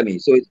my academy.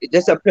 So it's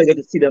just a pleasure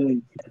to see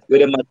them with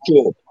them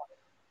mature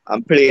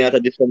and playing at a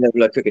different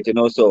level of cricket.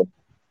 So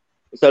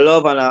it's a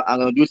love, and I'm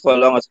gonna do it for as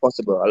long as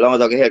possible, as long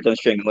as I get health and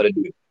strength. I'm gonna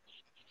do it.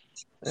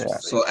 Yeah.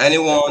 So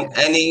anyone,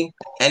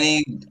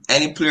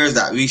 any players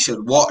that we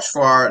should watch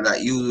for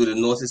that you would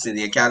notice in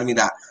the academy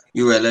that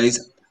you realize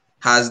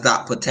has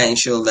that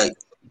potential, like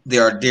they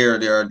are there,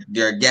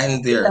 they're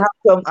getting there.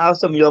 I have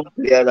some young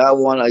players. I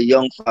want a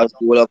young fast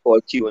bowler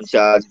called Chiwan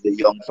Charles. He's a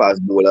young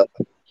fast bowler.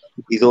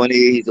 He's on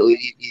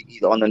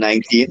the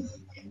 19.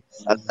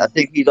 I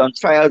think he's on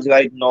trials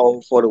right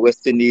now for the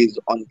West Indies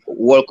on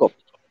World Cup.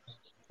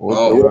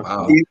 Oh, The West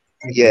wow. Indies,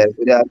 yeah,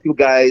 there are two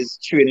guys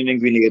training in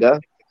Grenada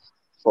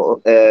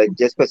for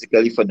just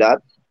specifically for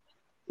that.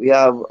 We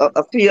have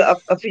a few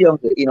young,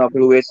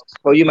 people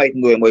who you might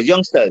know him, but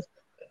youngsters,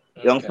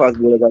 young Okay. fast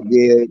bowlers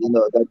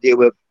that they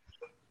will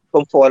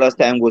come forward as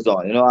time goes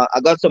on. I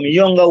got some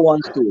younger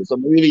ones too,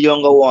 some really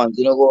younger ones.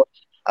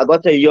 I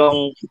got a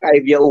young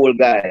 5-year-old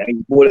guy.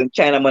 He's bowling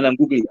Chinaman and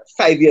Googly,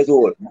 5 years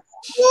old.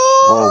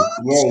 Oh,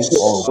 Whoa.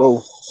 oh,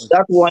 Whoa.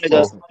 That one is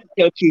a oh.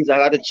 special case I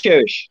got to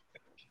cherish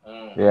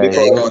Yeah, Yeah, because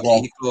you yeah, gotta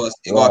keep it close.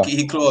 You gotta keep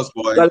it close,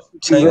 boy. that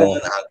is rare. Chinaman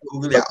and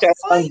Google But it.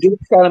 Fight.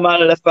 Chinaman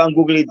left and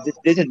Googly,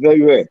 this is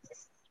very rare.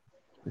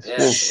 it's Yes,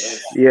 true. it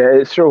is. Yeah,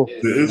 it's true.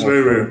 It It is. is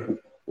very rare.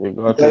 You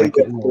got to Very look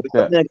rare. at it So like it's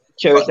that. something to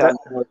cherish. But And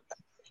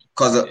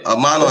Cause a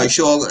man on his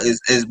show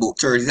is about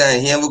 30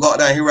 and he ain't got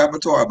that in his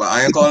repertoire, but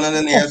I ain't calling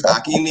the names.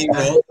 Hakeem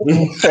Negro.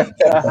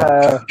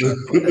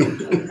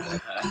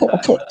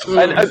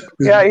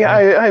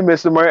 Hi,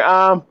 Mr. Murray.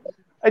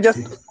 I just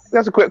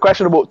a quick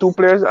question about two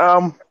players.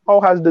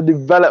 How has the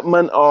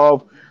development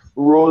of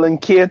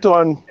Roland Cato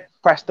and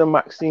Preston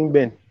Maxine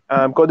been?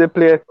 Because they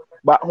play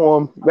back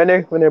home when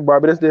they're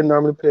Barbados, they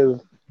normally play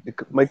with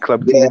my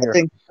club yeah, team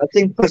here. I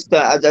think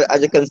Preston,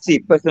 as you can see,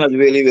 Preston has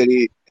really,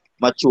 really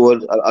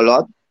matured a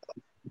lot.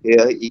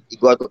 Yeah, he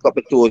got a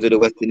couple of tours with the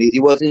West Indies. He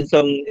was in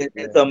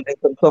some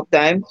tough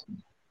times.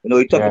 He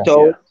took Yeah, it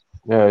out.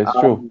 yeah, it's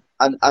true.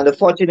 And the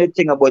fortunate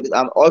thing about it,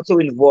 I'm also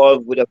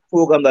involved with a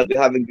program that we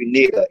have in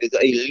Grenada. It's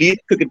an elite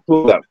cricket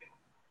program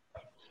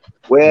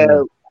where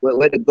Mm.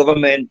 where the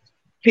government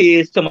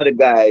pays some of the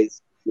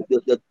guys,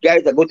 the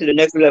guys that go to the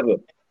next level,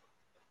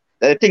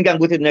 that I think can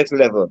go to the next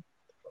level.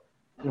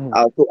 Mhm.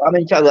 So I'm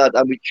in charge of that,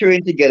 and we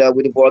train together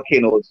with the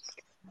volcanoes.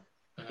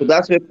 So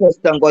that's where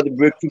Preston got the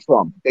breakthrough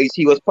from. Because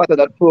he was part of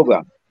that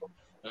program.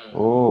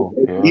 Oh,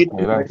 The okay, elite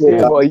okay. cricket Like, Yeah, yeah,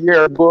 program, about a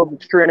year ago, I was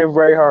training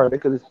very hard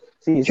because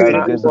see,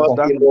 training and the stuff.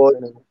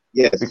 volcanoes.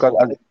 Yes, because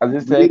as you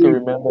say, I can really.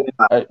 remember.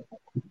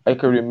 I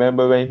can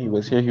remember when he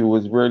was here. He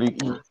was really.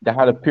 They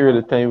had a period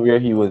of time where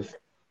he was,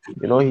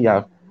 he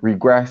had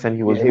regressed and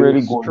he was Yeah, he really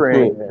was going through it.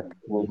 trained. Yeah.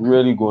 He was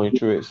really going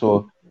through it.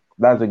 So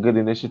that's a good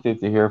initiative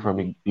to hear from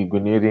the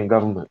Grenadian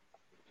government.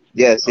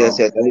 Yes, yes,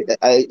 Oh, yes.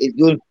 It's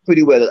doing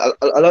pretty well.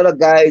 A lot of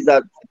guys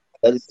that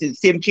is the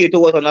same Chato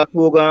was on that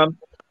program.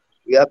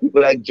 We have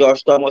people like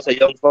Josh Thomas, a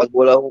young fast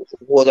bowler who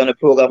was on the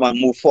program and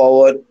moved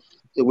forward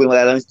to Wing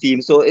Islands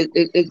team. So it's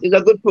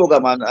a good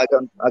program, and I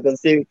can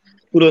say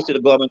kudos to the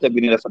government of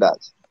Grenada for that.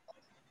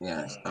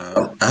 yes.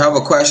 I have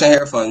a question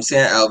here from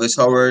St. Elvis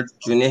Howard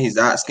Jr. He's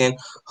asking,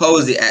 how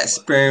was the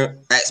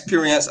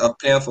experience of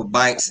playing for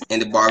Banks in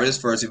the Barbados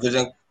First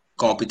Division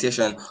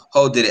competition?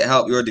 How did it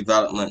help your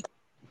development?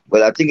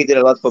 But I think it did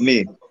a lot for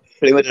me.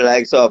 Playing with the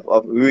likes of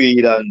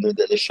Reed and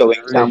the showing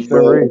Winston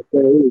Campbell, Reid.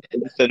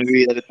 Winston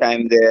Reed at the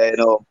time there,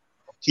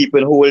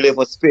 keeping hold there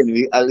for spin.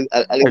 We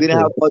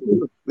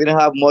didn't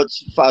have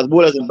much fast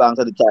bowlers in Banks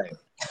at the time.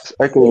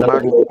 I can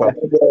imagine because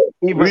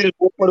We even didn't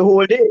go for the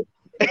whole day.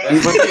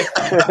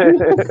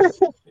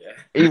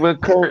 even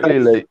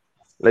currently,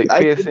 like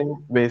I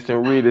facing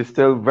Mason Reed is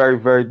still very,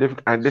 very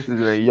difficult. And this is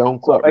in a young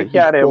club. I Like he's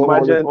can't still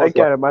holding imagine. I on. So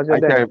can't imagine I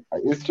that. can't.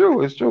 It's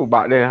true.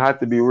 Back then, it had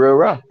to be real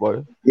rough,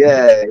 boy.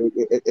 Yeah,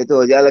 it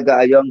was the other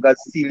guy, young guy,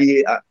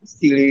 Sealy,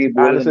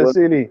 bowling, Anderson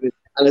City.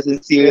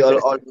 Anderson Sealy,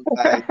 all those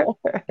guys, all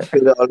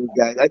those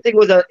guys. I think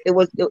it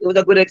was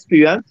a good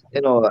experience.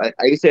 I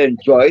used to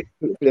enjoy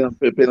playing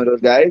with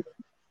those guys.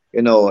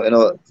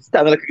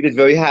 Standard cricket is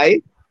very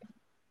high.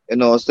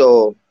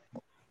 So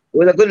it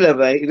was a good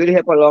level. It really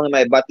helped along in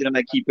my batting and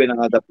my keeping and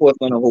the post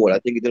on the whole. I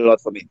think it did a lot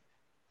for me.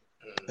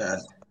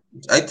 Yes.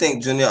 I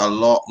think Junior a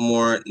lot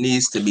more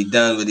needs to be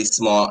done with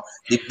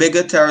the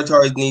bigger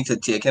territories need to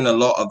take in a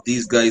lot of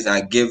these guys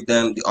and give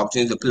them the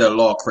opportunity to play a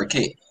lot of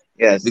cricket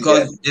Yes,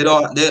 because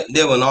yes,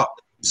 they will not.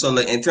 So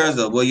like in terms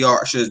of what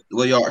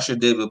Yorkshire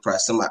did with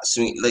Preston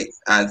McSween, like,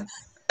 and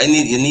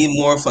you need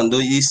more from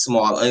these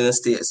small island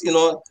states.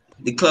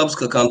 The clubs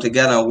could come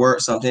together and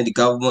work something. The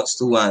governments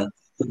too and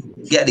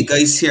get the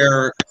guys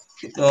here.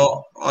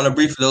 On a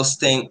brief little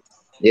stint.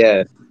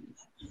 yeah.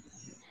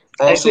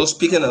 I Also, think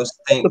speaking of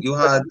stint, you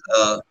had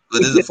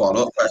this is a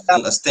follow up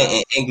question. A stint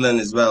in England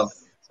as well.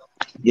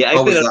 yeah, I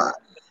How was feel that?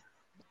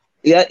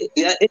 yeah,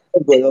 it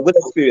was a good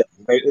experience.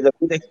 Right? It was a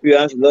good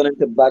experience learning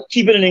to bat.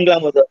 Keeping in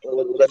England was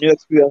a new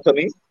experience for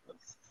me.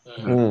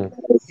 Mm.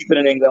 Keeping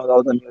in England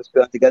was a new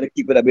experience. You got to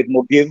keep it a bit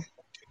more give.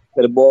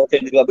 So the ball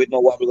tends to do a bit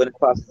more wobble when it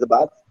passes the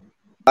bat.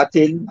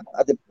 Batting, I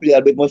had to play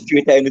a bit more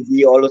straight time with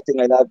you, all those things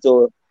like that.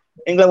 So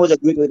England was a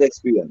great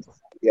experience.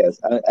 Yes,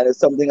 and it's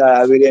something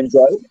I really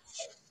enjoy.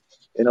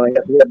 It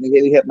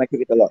helped my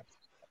cricket a lot.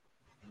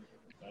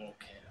 Okay.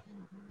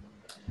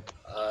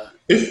 Uh,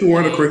 If you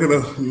weren't a any cricketer,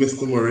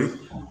 Mr. Murray,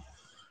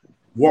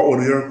 what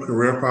would your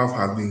career path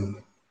have been?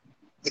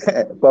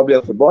 Probably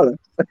a footballer.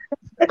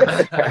 I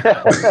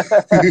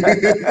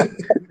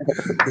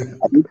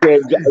used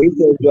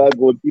to enjoy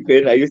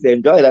goalkeeping. I used to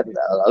enjoy that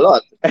a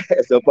lot.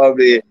 So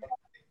probably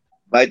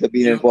might have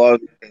been you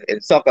involved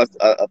in soccer,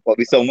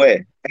 probably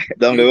somewhere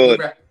down the you you road.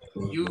 rep,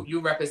 you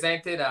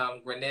represented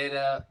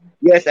Grenada.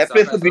 Yes, I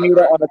played Soccer for as well,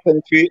 Grenada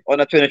correct? on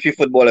a 23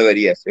 football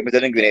already. Yes,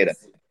 representing Grenada.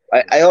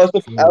 Yes. I also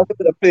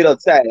could have played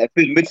outside. I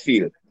played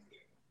midfield.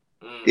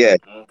 Yes,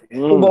 Okay.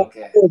 Mm. football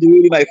Okay. was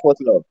really my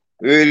first love.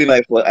 Really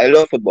my first. I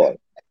love football.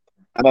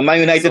 I'm a Man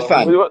United So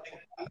fan. who?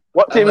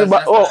 What I team you was back?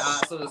 just gonna Oh,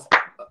 ask who's.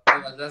 I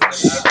was just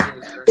gonna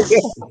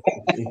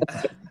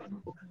ask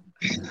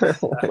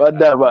who's. well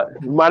done,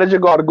 but manager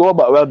got to go,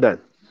 but well done.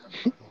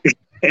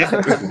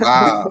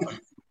 Wow.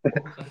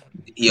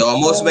 He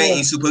almost went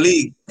in Super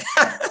League.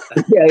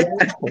 Yeah,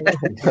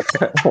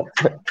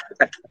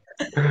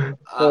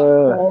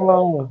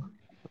 Oh,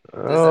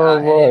 Does oh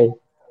boy.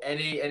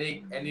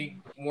 any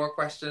more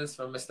questions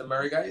from Mr.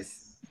 Murray,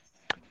 guys?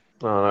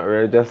 No, not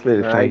really. Just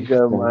really All right, thank you.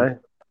 good man.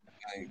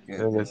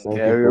 Really thank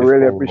Yeah, you we for really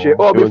sharing, appreciate.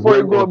 man. Oh, It was before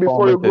you very go,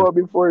 informative.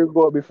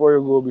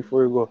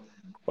 before you go.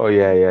 Oh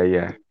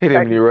yeah. Hit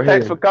him, Nero. Hit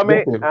Thanks for him.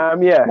 coming. Get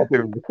him. Yeah. Get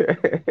him.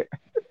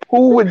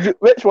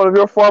 Which one of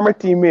your former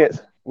teammates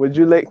would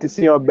you like to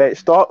see on bench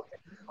stop?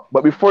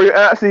 But before you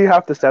answer, you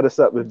have to set us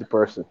up with the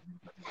person.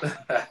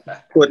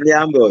 Courtney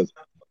Ambrose.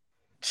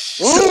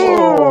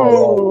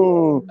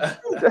 Oh,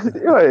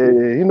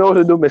 You know what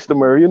to do, Mr.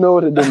 Murray. You know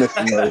what to do,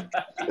 Mr. Murray.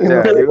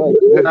 yeah.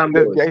 Let's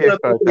Ambrose. get his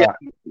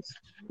contact.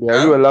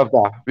 Yeah, we would love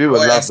that. We would Oh,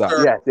 love yes, that.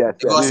 sir. Yes.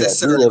 You gotta say yes.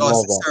 sir. We You would gotta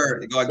love say that. sir.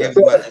 You gotta give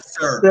him a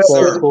sir. So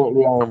Sir.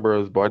 totally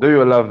Ambrose, boy. Do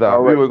you love that?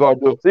 All We right. would go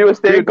do. So you will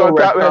stay We in go red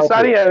contact with carpet.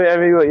 Sunny? Yeah. Yeah,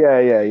 We we would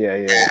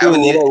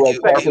need go red we,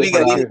 carpet we for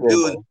gonna that need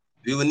show,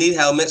 we will need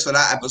helmets for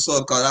that episode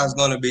because that's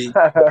gonna be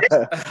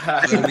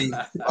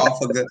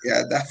awful good.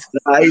 Yeah, that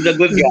He's a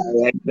good guy.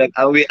 Right? Like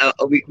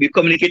we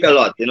communicate a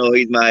lot. You know,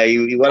 he's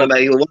one of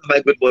my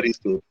good buddies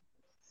too.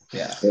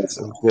 yeah. Yeah. It's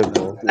good,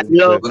 man. I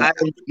love. But I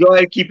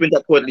enjoy keeping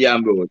that Courtney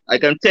Ambrose. I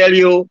can tell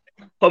you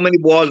how many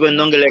balls were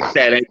Nongalek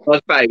side. And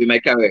not five in my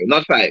career.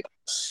 Not five.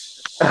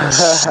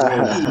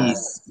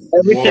 jeez.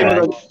 Every time Yeah.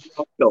 it was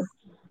a club.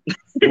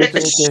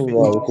 Listen to him,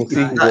 yeah. You can see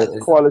he's That,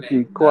 Quality.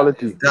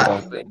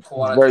 that, very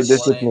Quality bowling.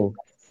 disciplined.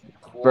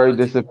 Very Quality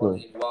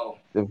disciplined. bowling. Wow.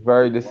 A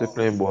very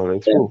disciplined bowler.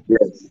 It's Yes, true.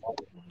 yes.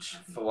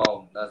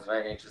 Wow, that's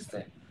very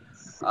interesting.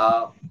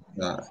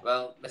 that.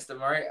 Well, Mr.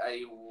 Murray,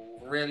 I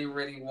really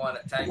want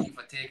to thank you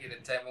for taking the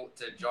time out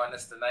to join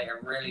us tonight.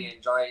 I really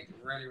enjoyed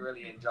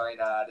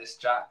this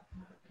chat,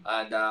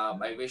 and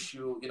I wish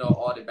you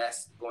all the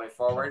best going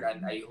forward.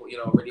 And I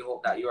really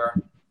hope that your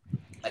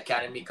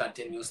academy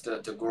continues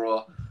to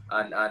grow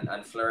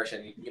and flourish,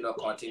 and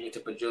continue to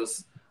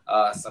produce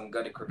some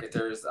good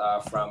cricketers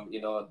from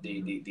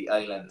the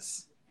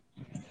islands.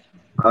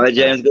 All right,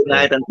 James. Good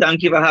night, and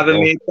thank you for having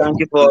me. Thank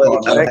you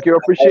for. Thank you.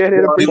 Appreciate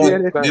it. We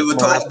Appreciate would it. we would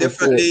man. I talk appreciate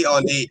differently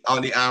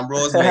on the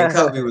Ambrose link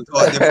up. We would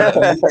talk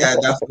differently. Yeah,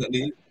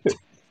 definitely.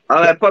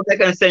 All right, probably I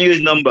can send you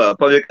his number.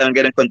 Probably can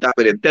get in contact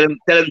with him. Tell him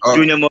Oh,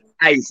 Junior Mo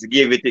Ice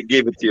gave it to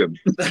him.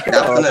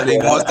 definitely,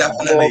 Okay. most No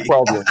definitely.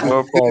 problem.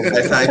 No problem.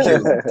 Thank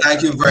you.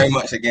 Thank you very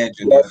much again,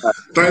 Junior.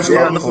 Thanks a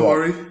Yeah, lot, Mr.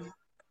 Murray. it's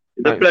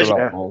a Thanks a pleasure.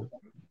 lot, man.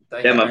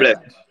 Thank Yeah, you man. very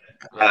Bless. much.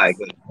 All right,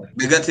 Yes. good.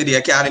 We got to the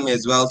academy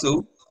as well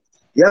too.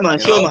 Yeah, man.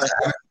 You Sure, know,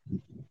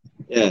 man.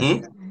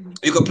 Yeah.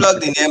 You could plug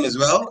the name as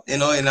well. You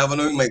never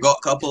know. You might got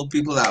a couple of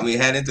people that may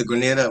head into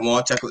Grenada and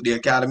want to check out the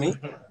academy.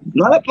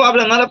 Not a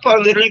problem. Not a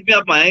problem. Link me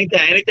up, man.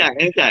 Anytime.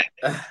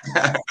 All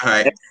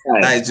right.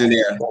 Anytime. Nice,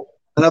 Junior.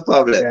 Not a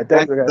problem. Yeah, thanks,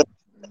 Thank you. guys.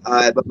 All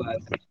right, bye.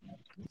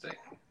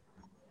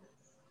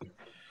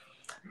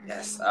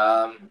 Yes.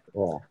 Yeah.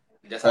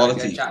 Just had a good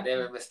Quality. chat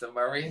there with Mr.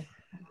 Murray.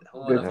 Who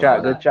would Good have chat.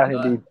 thought Good that, chat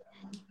indeed.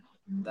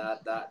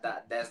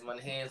 that Desmond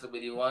Haynes would be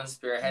the one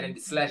spearheading the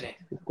sledging.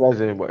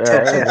 Pleasure, boy.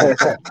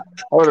 Yeah.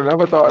 I would have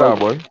never thought that,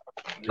 boy. I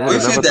Who would you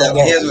have feel never thought Desmond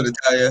Hayes that. would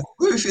tell you?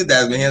 Who you feel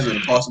Desmond Hayes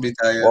would possibly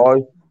tell you?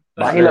 Boy.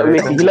 He look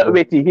witty. He look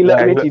witty. He look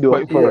Yeah, he witty look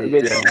though. quite He look funny.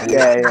 witty.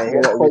 Yeah. Yeah. He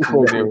look Quite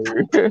witty.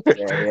 funny.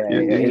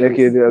 Yeah. He look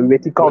at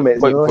witty comments.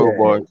 Quite funny,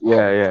 boy.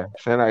 Yeah.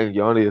 Saying that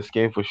you're on his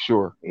game for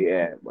sure.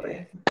 Yeah,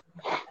 boy.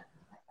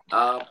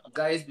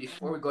 Guys,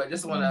 before we go, I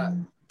just want to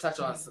touch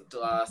on some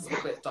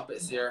quick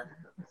topics here.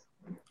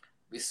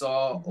 We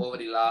saw over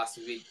the last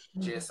week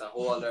Jason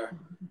Holder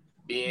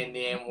being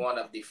named one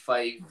of the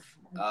 5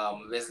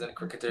 resident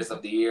cricketers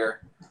of the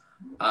year.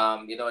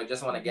 I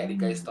just want to get the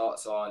guys'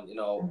 thoughts on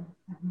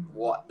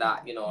what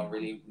that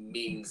really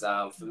means.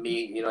 For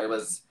me, it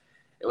was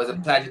a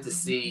pleasure to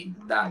see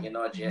that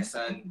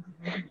Jason,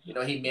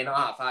 he may not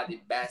have had the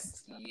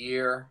best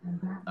year.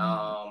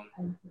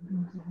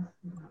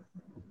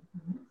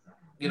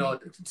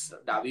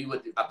 That we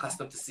would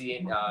accustomed to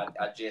seeing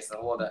at Jason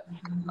Holder,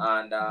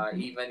 and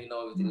even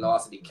with the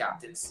loss of the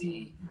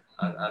captaincy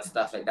and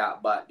stuff like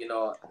that. But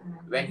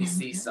when you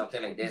see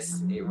something like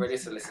this, it really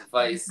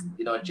solidifies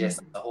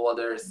Jason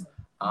Holder's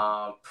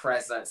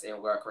presence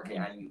in world cricket,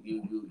 and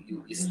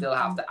you still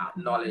have to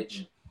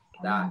acknowledge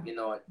that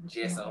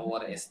Jason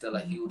Holder is still a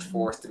huge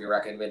force to be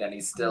reckoned with, and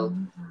he's still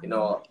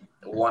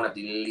one of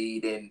the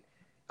leading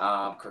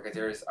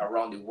cricketers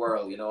around the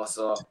world.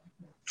 So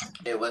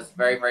it was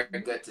very, very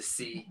good to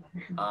see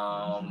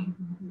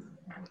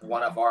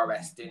one of our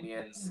West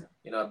Indians,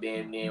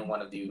 being named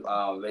one of the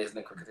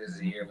resident cricketers of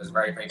the year. It was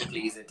very, very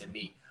pleasing to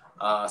me.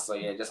 So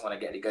yeah, just want to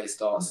get the guys'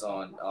 thoughts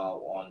on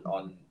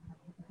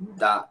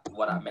that,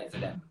 what that meant to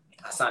them.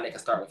 Hassan, I can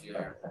start with you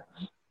here.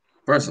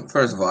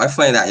 First of all, I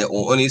find that you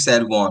only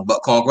said one,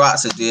 but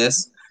congrats to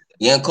this.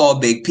 You ain't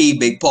called Big P,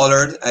 Big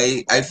Pollard.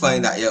 I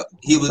find that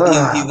he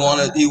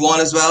won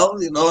as well.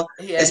 You know,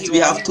 Yeah, we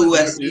have two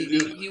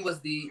he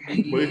was the But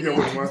you hear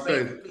what I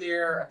say?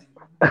 player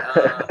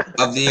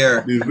of the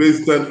year.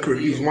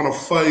 He's one of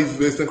 5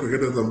 Western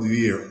cricketers of the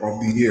year.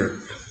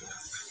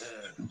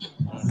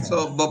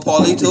 So, but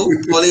Paulie too,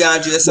 Paulie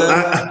and Jason.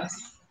 I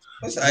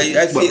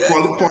feel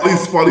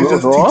Paulie's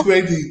just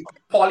T20.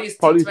 Paulie's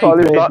Paulie's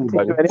T20. not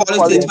T20, T20.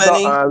 Paulie's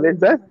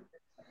T20.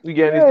 You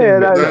get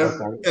Yeah,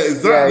 anything?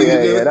 Exactly.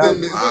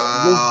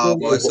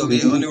 Boy, so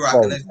we only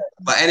rocking it.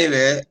 But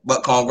anyway,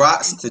 but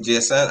congrats to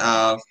Jason.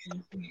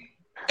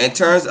 In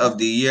terms of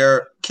the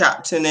year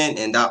captaining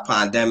in that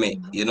pandemic,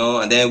 you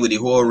know, and then with the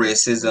whole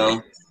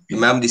racism,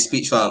 remember the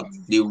speech from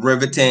the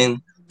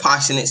riveting,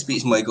 passionate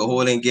speech Michael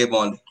Holding gave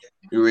on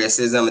the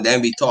racism, and then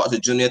we talked to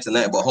Junior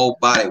tonight about how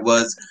bad it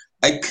was.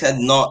 I could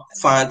not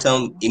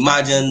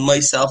imagine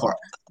myself or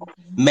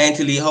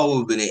mentally how I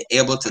would be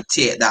able to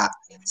take that.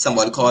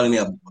 Somebody calling me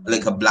a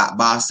black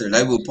bastard.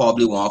 I would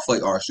probably want to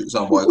fight or shoot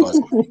somebody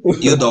because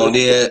you down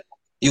there,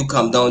 you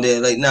come down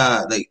there like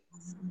nah, like.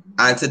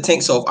 And to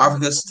think South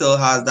Africa still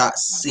has that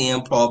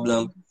same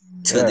problem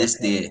to this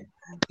day,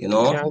 you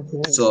know. Yeah,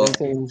 So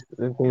things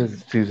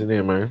season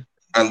here, man.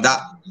 and that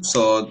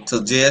so to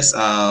Jace,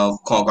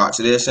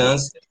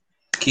 congratulations.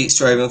 Keep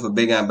striving for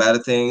bigger and better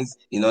things.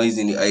 You know, he's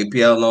in the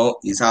IPL now.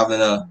 He's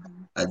having a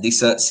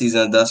decent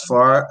season thus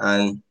far,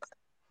 and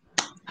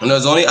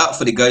it's only up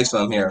for the guys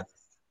from here.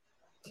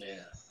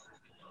 Yeah.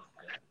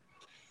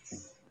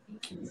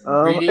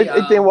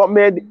 I think what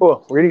made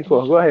really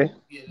cool. Go ahead.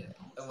 Yeah,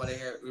 I want to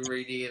hear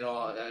Reedy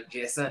and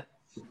Jason.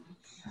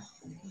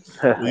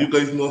 Well, you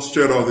guys know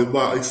straight off the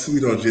bat, it's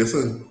sweet on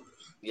Jason.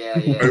 Yeah.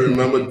 I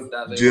remember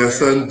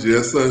Jason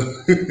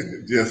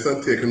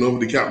taking over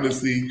the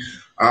captaincy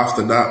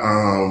after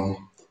that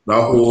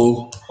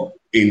whole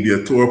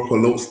India tour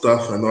pull out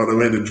stuff and all the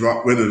way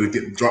to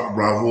get dropped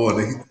Bravo and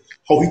then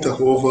how he took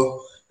over.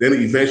 Then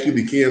he eventually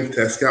became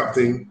test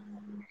captain.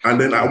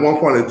 And then at one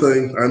point in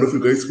time, I don't know if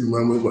you guys can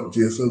remember, but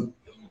Jason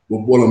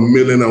would bowl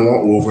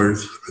 1,000,001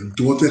 overs and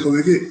don't take a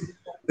wicket.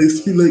 They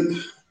used to be like,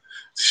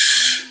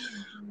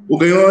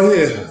 what's going on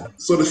here?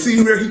 So to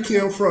see where he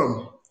came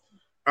from,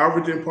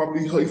 averaging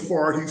probably high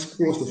 40s,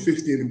 close to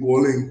 50 in the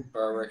bowling,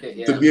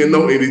 to being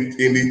now in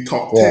the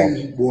top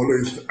 10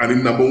 bowlers and the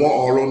number 1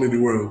 all-round in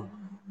the world.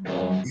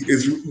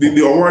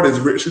 The award is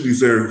richly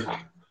deserved.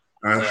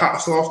 And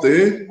hats off to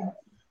him.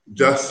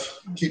 Just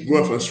keep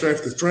going from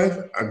strength to strength.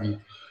 And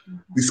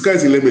the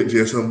sky's the limit,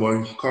 Jason,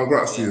 boy.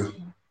 Congrats to you.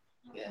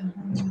 Yeah.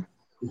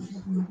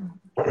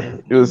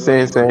 You were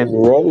saying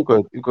you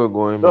could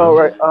go in. All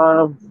right.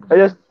 I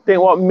just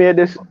think what made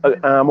this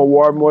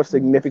award more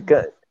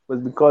significant was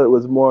because it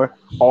was more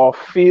off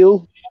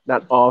field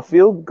than on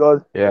field.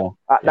 Because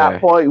at that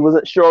point, he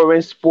wasn't sure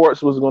when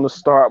sports was going to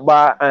start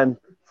by, and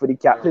for the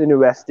captain in the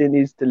West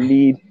Indies to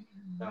lead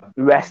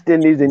the West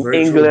Indies in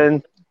Very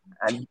England,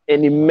 and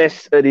in the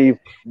midst of the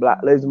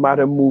Black Lives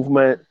Matter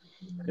movement,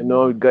 you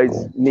know,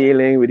 guys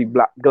kneeling with the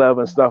black glove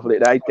and stuff like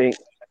that, I think.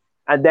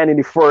 And then in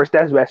the first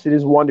test, West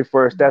Indies won the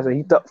first test, and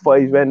he took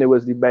 5 when it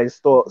was the Ben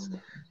Stokes,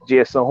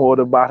 Jason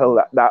Holder battle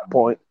at that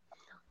point.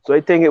 So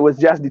I think it was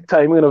just the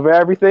timing of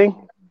everything,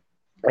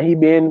 and he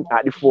being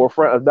at the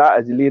forefront of that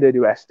as the leader of the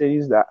West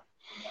Indies, that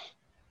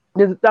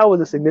was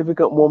a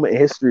significant moment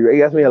in history. It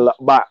gets me a lot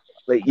back,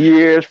 like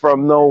years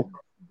from now,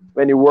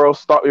 when the world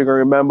stopped, you're gonna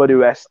remember the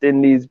West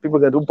Indies. People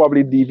can do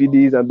probably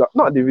DVDs and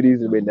not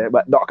DVDs in there,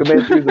 but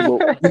documentaries about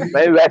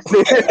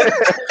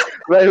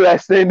when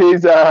West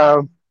Indies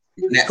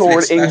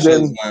toured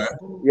England.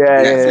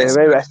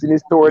 When West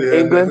Indies toured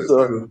England.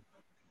 So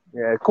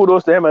yeah,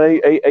 kudos to him,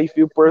 and I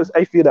feel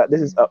that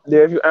this is up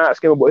there. If you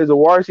ask him about his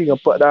awards, he can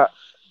put that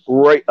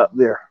right up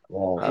there.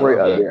 Up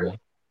there.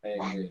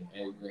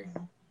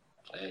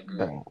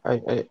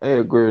 I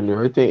agree with you.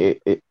 I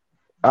think it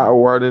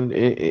awarding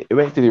it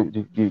went to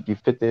the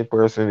fitting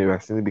person in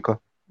West Indies because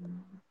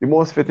the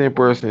most fitting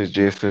person is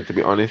Jason. To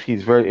be honest,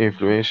 he's very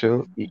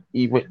influential.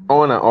 He went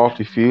on and off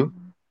the field.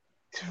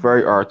 He's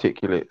very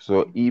articulate.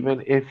 So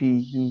even if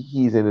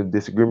he's in a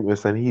disagreement with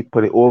something, he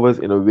put it over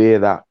in a way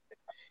that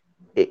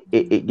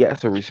it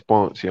gets a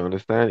response. You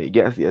understand? It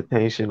gets the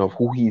attention of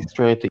who he's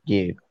trying to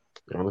gain.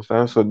 You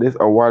understand? So this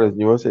award, as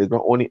you said, is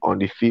not only on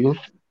the field,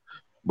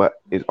 but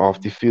it's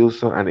off the field.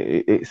 So and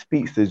it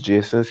speaks to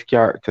Jason's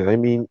character. I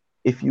mean,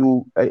 if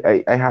you,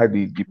 I had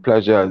the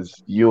pleasure as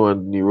you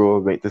and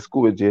Nero went to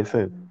school with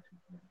Jason.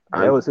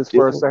 That was his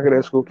first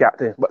secondary school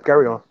captain. But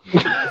carry on.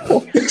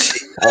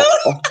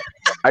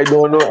 I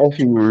don't know if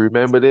you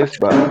remember this,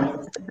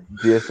 but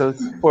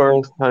Jason's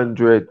first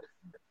 100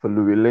 for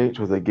Louis Lynch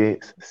was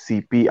against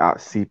CP at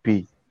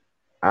CP.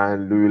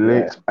 And Louis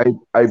Lynch,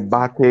 I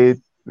batted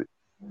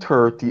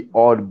 30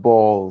 odd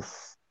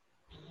balls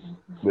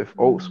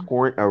without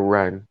scoring a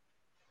run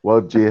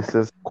while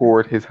Jason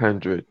scored his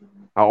 100.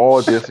 And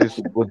all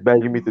Jason was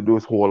begging me to do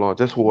is hold on,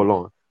 just hold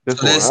on. This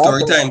So there's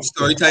one.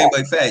 story time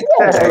by Fag.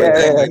 Yeah, Story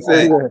time by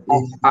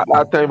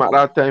Fag. At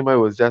that time, I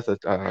was just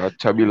a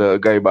chubby little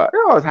guy, but I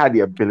always had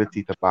the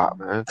ability to bat,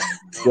 man.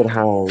 Good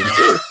hands.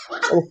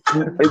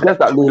 It's just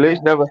that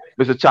Lulich never,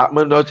 Mr.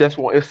 Chapman, don't just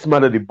want to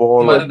smother the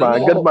ball. Smother Good the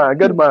man, good ball. man,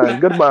 good man,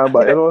 good man.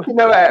 But He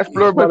never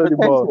explored my smell the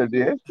ball. potential,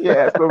 dude. He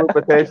explored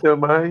my potential,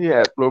 man. He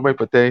explored my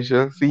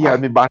potential. See, he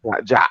had me back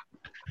like Jack.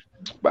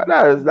 But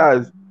that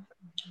is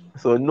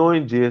so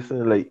knowing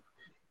Jason, like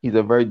he's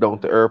a very down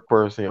to earth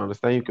person. You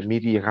understand? You can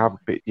meet him,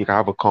 you can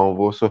have a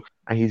convo. So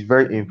and he's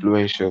very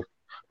influential,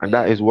 and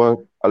that Yeah. is what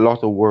a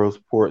lot of world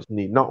sports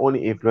need. Not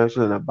only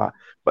influential in a bad,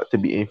 but to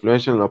be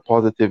influential in a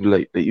positive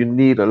light. That you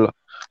need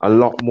a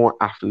lot more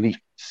athletes.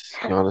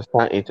 You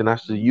understand?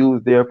 International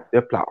use their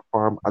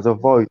platform as a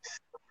voice.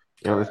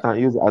 You Correct.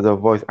 understand? Use it as a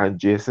voice, and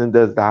Jason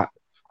does that,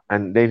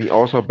 and then he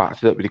also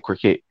backs it up with the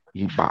cricket.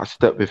 He backs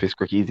it up with his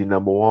cricket. He's the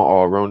number one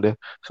all rounder.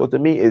 So to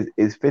me,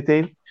 is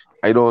fitting.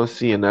 I don't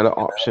see another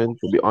option,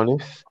 to be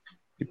honest.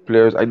 The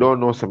players, I don't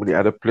know some of the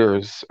other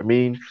players. I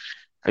mean,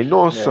 I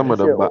know Yeah, some of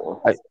it's them, but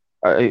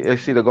I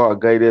see they got a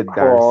guy there, Darren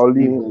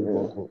Crawley,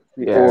 Stevens.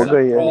 the Yeah, old guy.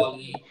 Zach Yeah.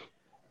 Crawley.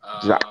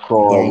 Jack Don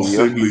Crawley. Yeah,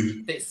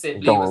 Sibley. Sibley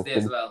was Don. there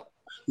as well.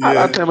 At Yeah.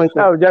 that time, I That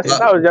think was just But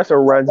that was just a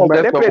runs, man.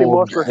 that's They the play the home.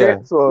 most Yeah,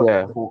 cricket, so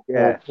yeah,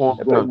 yeah, home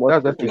they play the ground. most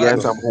That's just to cricket. but get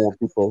So some home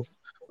people.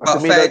 And to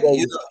but me, that Fag, guy.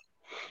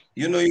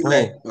 you uh,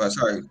 right. Well,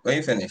 sorry, when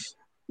you finish.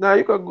 Now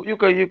you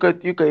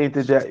can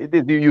interject. It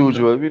is the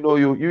usual. Your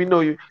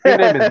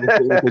name is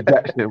Mr.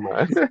 Interjection,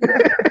 man.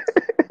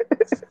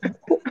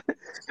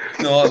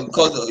 No,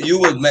 because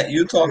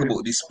you talk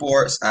about the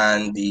sports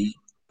and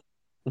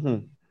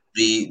Mhm.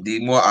 the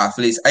more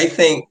athletes. I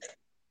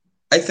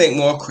think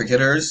more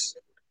cricketers,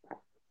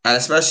 and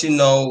especially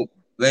now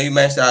when you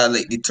mentioned that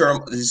like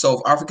the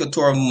South Africa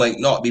tour might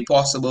not be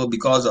possible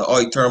because of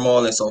all the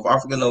turmoil in South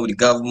Africa now with the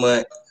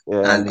government Yeah,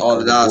 and and all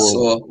of the that.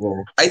 goal.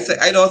 So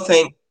I don't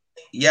think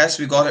yes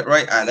we got it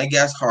right, and I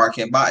guess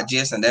harking back at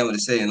Jason then would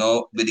say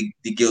with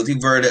the guilty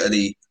verdict of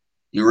the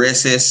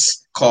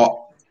racist caught.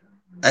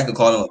 I could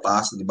call him a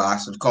bastard. The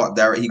bastard caught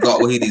Derek. He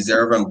got what he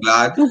deserved. I'm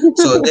glad.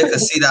 So they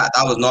could see that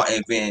was not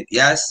in vain.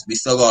 Yes, we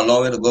still got a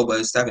long way to go, but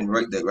it's step in the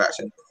right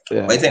direction. But I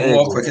Yeah, I think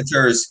more agree.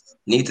 cricketers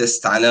need to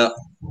stand up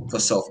for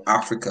South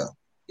Africa.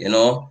 You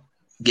know,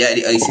 get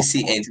the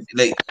ICC and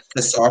like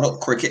the sort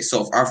of cricket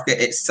South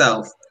Africa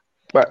itself.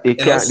 But it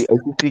You know, can't. The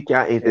ICC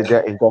can't yeah,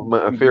 interject in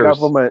government the affairs.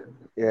 government.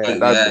 Yeah,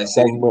 That's yeah.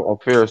 See, government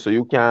affairs. So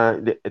you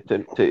can't. It's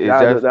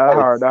that just that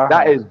hard, that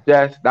that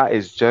hard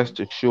is just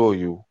to show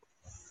you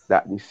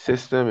that the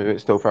system in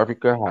which South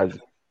Africa has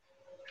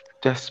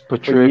just for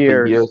portrayed for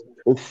years, years.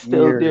 It's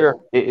still years. there.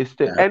 It is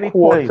still yeah. anytime,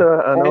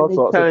 Quota and all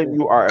sorts of anytime things.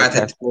 you are a At the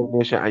Caspian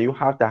nation and you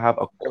have to have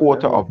a You have to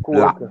quota have a of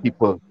black quota.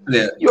 people,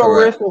 yeah, you're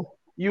correct. racist.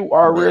 You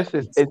are Correct.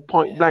 racist. It's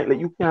point blank. Like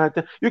you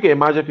can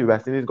imagine if the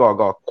West Indies got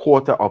a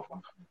quota of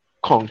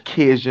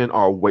Caucasian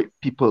or white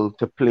people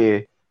to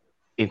play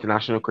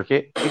international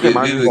cricket. You can We,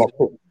 imagine we, we would- got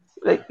put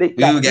like we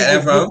that. would get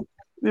them from.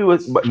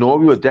 But no,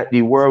 we would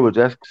the world would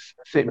just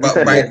simply But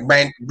say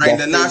Brandon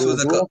West Nash Indies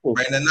was a racist.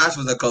 Brandon Nash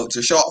was a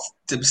culture shock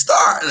to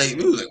start. Like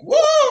we was like,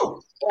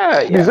 whoa, Yeah,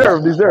 but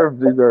Deserve. he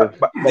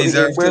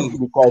deserve ain't win too.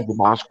 because the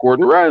man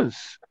scored the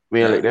runs.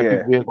 When like Yeah. them Yeah.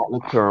 people ain't got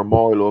the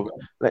turmoil over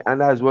like, and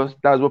that's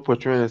what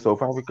portraying in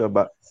South Africa.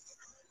 But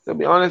to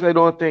be honest, I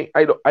don't think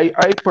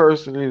I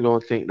personally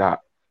don't think that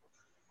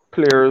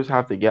players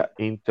have to get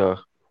into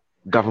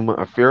government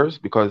affairs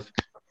because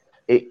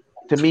it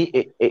to me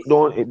it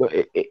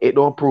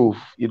don't prove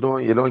you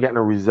don't get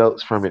no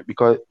results from it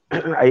because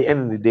at the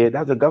end of the day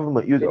that's a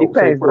government use It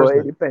outside depends, though. person.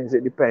 It depends.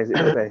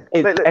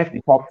 It's Like, F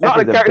the top F not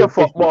is the a character big issue.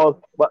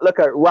 football, but look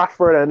at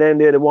Radford, and then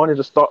they wanted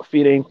to stop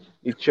feeding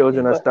the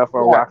children and But stuff,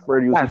 and yeah,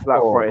 Radford used the that's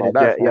all platform no, and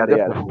that's yada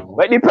yada. different.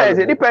 But it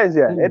That's depends.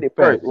 Yeah, it right,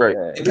 depends. right.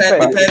 Yeah, it It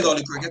depends. depends on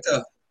the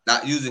cricketer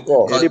that use it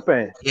Yeah. It because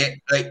depends.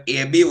 like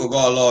AB will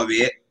go along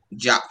with it,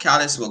 Jack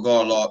Callis will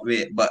go along with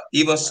it. But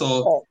even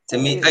so, to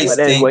me, I But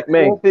then think what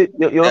man? You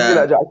don't feel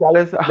like Jack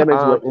Callis Them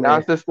is what in man.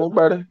 our system,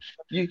 brother.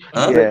 You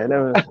huh? Yeah,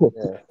 them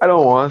is, I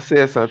don't want to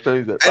say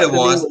something that, I but don't to me,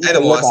 want I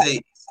don't want to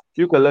say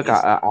you can look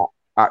yes.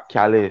 at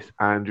Callis,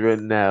 Andrew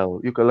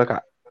Nell. You can look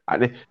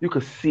you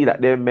can see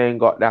that their men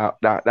got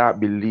that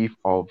belief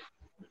of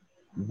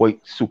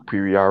white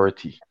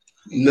superiority.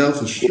 Now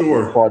for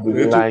sure. Body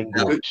It took, it,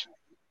 language,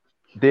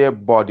 their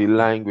body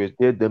language,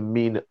 their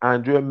demeanor.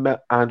 Andrew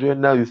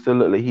Nell used to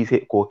look like he's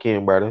hit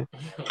cocaine, brother.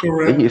 Like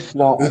correct. he's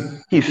snort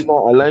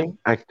a line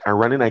and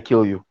running and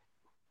kill you.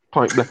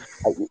 Point blank.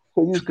 Like,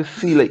 so you can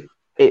see like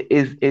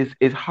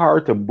it's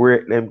hard to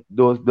break them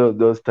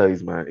those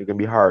ties, man. It can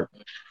be hard.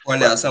 For But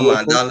now, some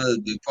man Jason, dollars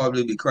will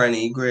probably be crying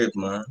in his grave,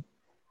 man.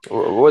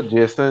 what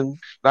Jason,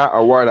 that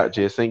award that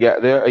Jason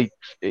got there,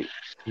 he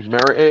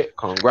merit it.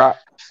 Congrats.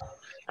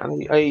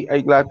 And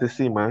I glad to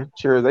see, man.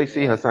 Cheers. I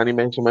see Yeah. Hassani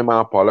mention my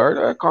man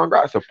Pollard.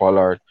 Congrats to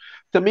Pollard.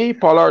 To me,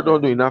 Pollard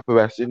don't do enough for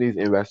West Indies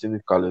in West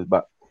Indies colors,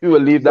 but we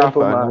will leave that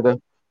simple for man.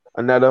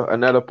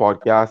 another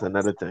podcast,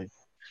 another thing.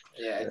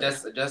 Yeah,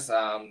 just like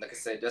I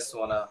said, just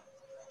wanna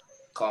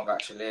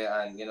congratulate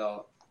and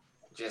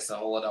just a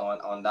hold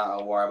on that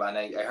award. And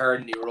I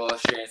heard Nero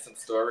sharing some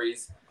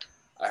stories.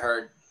 I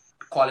heard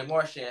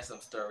Collymore sharing some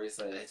stories.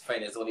 So I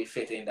find it's only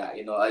fitting that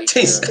I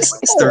share Jesus, my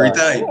story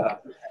story. time.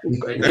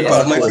 With They this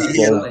call my one, feet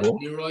here. like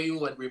Nero, you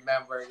would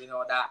remember,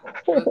 that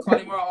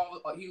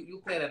Collymore.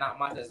 You played in that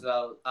match as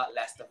well at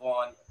Leicester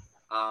Vaughan.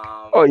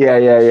 Oh yeah,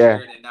 You yeah, yeah,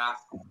 shared in that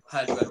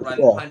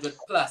 100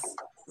 plus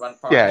run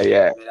yeah, partnership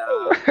yeah. with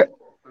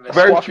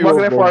Very Squash few of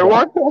bucket at them.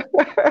 41?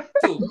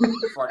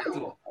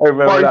 42. I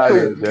remember that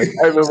 42. game, Jeff.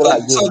 I remember that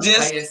So game.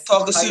 just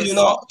talk us through,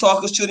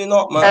 talk us through the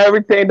knot, man.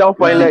 Everything down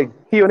for Yeah. leg.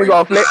 He only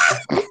got a flip.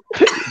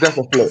 Just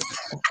a flip.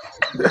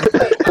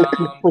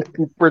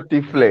 Briefly,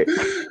 Pretty flip.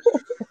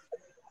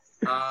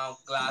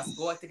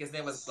 Glasgow. I think his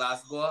name was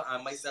Glasgow,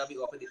 and myself be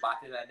up at the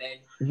batting, and then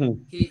Mhm.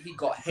 he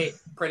got hit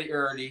pretty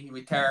early. He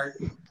retired.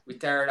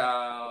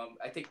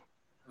 I think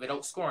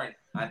without scoring,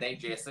 and then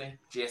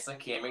Jason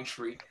came in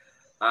three,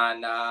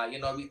 and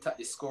we took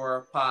the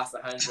score past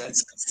 100.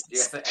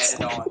 Jason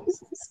ended on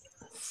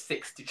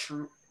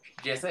 63.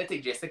 I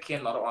think Jason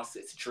came out on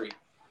 63.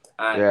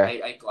 And Yeah.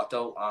 I got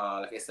out,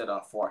 like I said,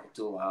 on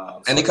 42.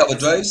 Any couple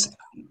drives?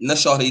 No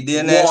shot he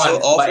did there, so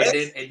One, off but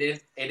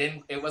it.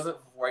 it wasn't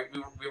right.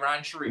 We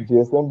ran three.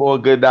 Jason ball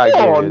good that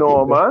game. Oh,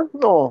 no, man.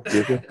 No.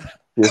 Jason.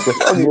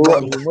 Only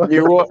money,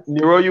 man.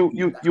 Nero,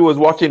 you was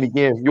watching the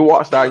game. You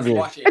watched that game.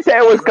 Watching. I said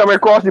it was coming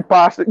across the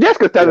pass. Just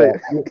could tell Yeah,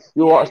 it.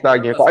 you watched that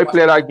game. I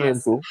played that game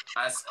too.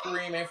 And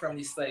screaming from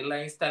the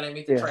sidelines, telling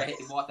me to Yeah. try hit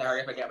the ball to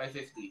hurry up and get my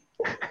 50.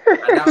 And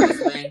that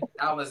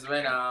was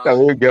when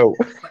There you go.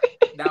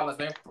 that was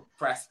when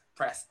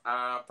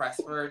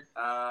Pressford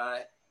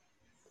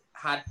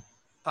had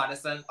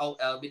Patterson out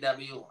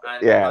LBW,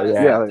 and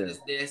Patterson to this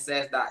day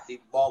says that the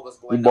ball was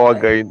The going. ball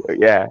going.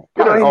 Yeah.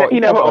 He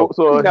never out.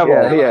 So He never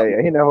out. he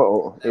never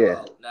out.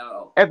 Yeah. Never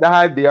out. If they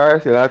had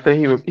DRS, I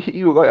think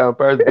he would got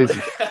umpires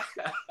busy.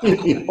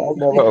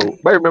 Never out.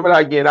 But remember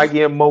that game? That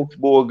game, most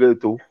ball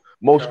good too.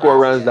 Most score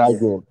runs that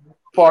game.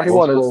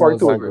 41 and Most score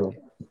runs 42. that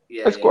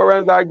game. The score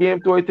runs that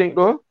game too. I think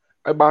though.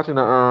 I bought in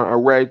a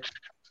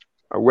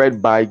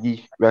red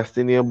baggy West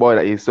Indian boy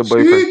that is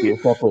somebody from K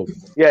Shepherd.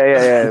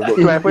 Yeah. But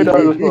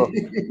 $25 so.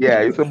 Yeah,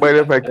 it's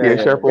somebody from K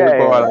Shepherd.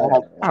 Yeah.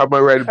 I have my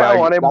red I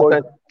want baggy. it,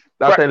 boy.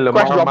 That's in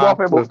Crash Lamar drop off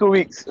in about Masters. 2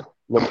 weeks.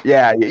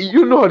 Yeah,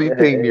 you know the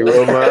thing,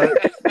 Nero, man.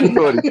 You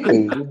know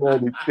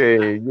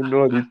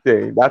the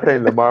thing. That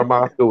time Lamar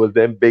Master was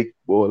them big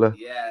bowler.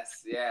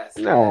 Yes.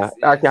 Nah,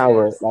 that can't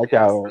work.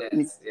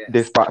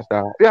 Dispatch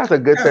that. That's a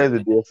good time to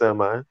do some,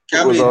 man.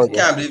 Can't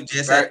believe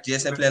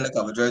Jason playing a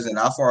couple drives in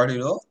that 40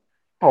 though.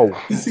 Oh,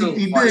 You see,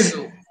 he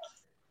did.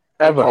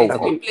 Ever. He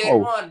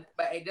played one,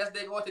 but it just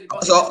didn't go to the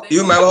ball. So you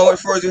remember how much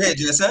fours you hit,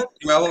 Jason? You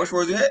remember how much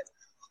fours you hit?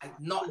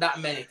 Not that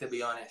many, to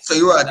be honest. So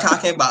you were an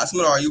attacking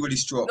batsman, or you were the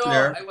stroke No,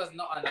 player? I was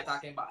not an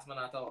attacking batsman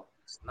at all.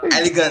 No.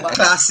 Elegant, But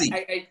classy.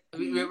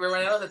 we're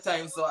running out of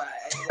time, so I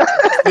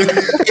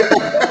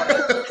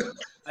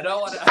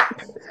don't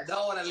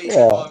want to leave it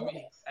on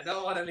me. I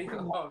don't want to leave it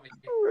on me.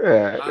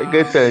 yeah,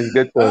 good times.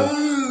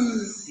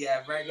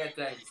 Yeah, very good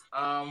times.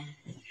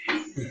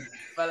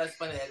 Fellas,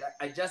 funny.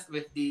 I just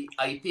with the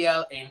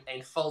IPL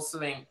in full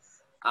swing.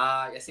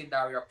 You see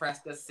Dario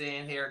Prescott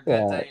saying here,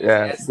 good times.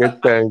 Yes,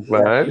 good times,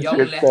 man. Young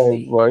Good lefty.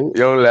 times, boy.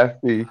 Young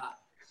lefty.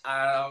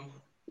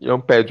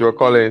 Young Pedro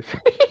Collins.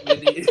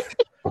 With the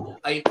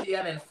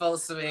IPL in full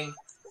swing,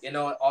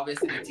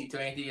 obviously the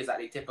T20 is at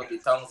the tip of the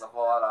tongues of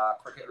all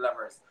cricket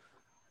lovers.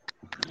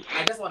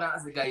 I just want to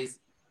ask the guys,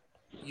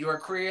 you are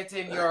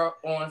creating your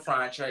own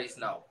franchise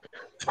now.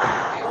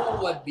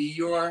 Who would be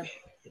your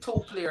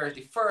two players,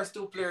 the first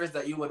two players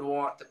that you would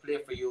want to play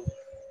for you?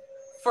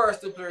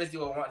 First two players you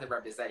would want to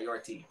represent your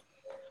team.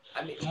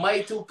 I mean, my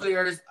two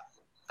players,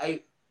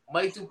 I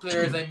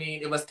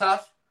mean, it was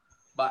tough,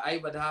 but I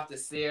would have to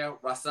say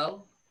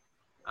Russell.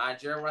 And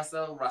Jerry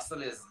Russell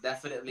is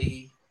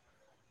definitely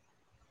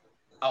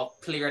a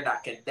player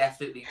that can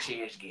definitely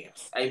change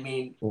games. I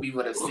mean, we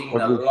would have seen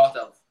a lot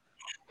of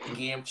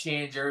game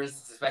changers,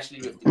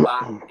 especially with the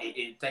bat.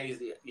 In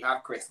times you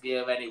have Chris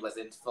Gayle when he was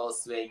in full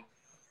swing.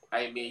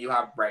 I mean, you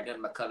have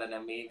Brendan McCullum. I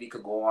mean, we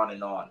could go on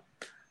and on.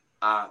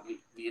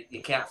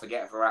 You can't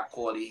forget Virat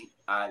Kohli.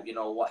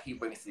 What he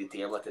brings to the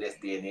table to this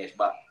day and age.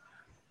 But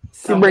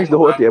he brings the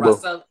whole table.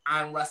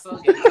 Russell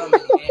can come in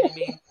the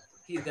enemy.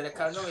 He's gonna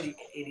come in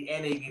the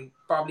end. He can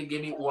probably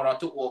give me 1 or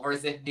 2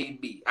 overs if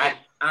need be.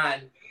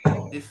 And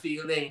the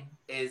fielding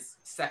is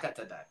second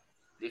to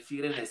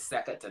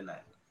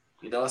none.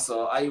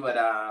 So I would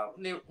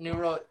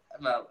Nero.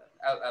 Well,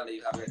 I'll let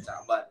you have your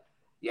time. But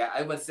yeah,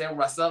 I would say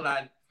Russell,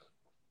 and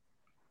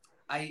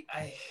I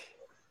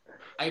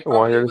Want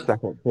probably your would.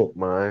 second pick,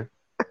 man.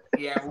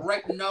 Yeah,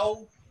 right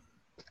now,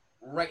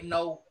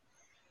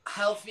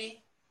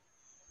 healthy.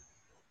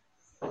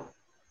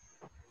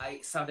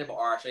 Something about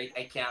Archer.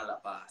 I can't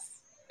let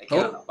pass. I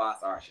can't let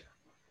pass Archer.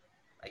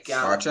 I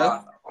can't let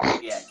pass.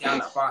 Yeah, I can't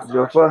let pass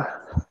Archer.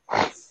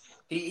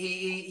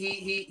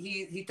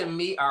 He to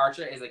me,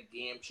 Archer is a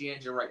game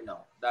changer right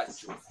now. That's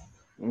the truth.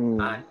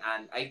 And I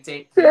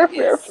think I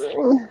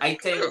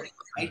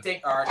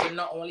think Archer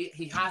not only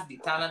he has the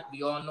talent,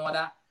 we all know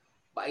that,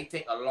 but I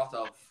think a lot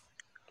of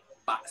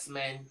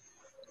batsmen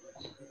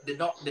they're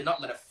not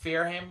gonna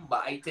fear him.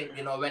 But I think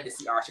when they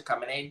see Archer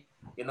coming in,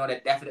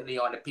 they're definitely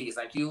on the P's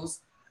and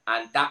Q's,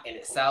 and that in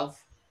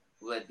itself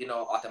would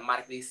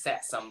automatically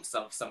set some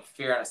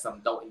fear and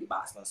some doubt in the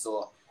batsman.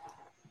 So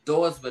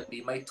those would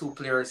be my two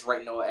players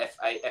right now if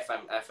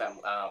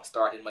I'm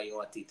starting my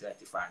own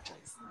T20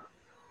 franchise.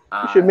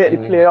 You should make the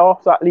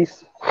playoffs at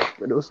least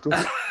with those two.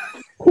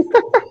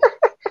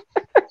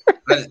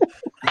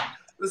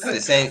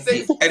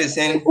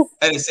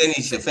 Edison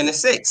he should finish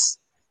 6th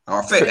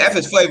or 5th. If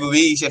it's February,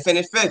 he should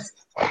finish 5th.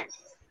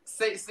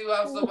 See what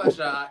I'm so much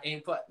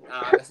input.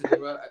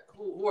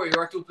 Who are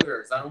your two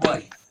players and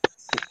why?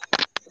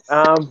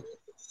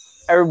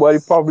 Everybody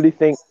probably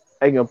think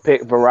I can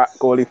pick Virat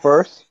Kohli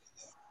first,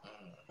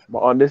 but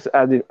on this,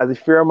 as a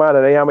fair man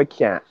that I am, I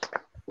can't.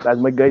 That's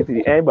my guy to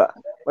the end. But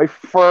my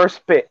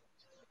first pick,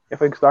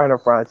 if I start a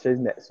franchise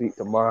next week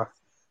tomorrow,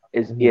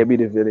 is AB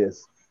de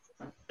Villiers.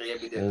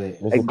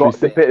 I got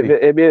to pick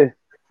Mr.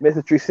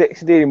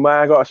 360.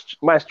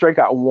 Man strike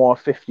at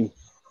 150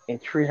 in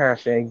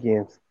 300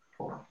 games.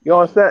 You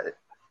understand?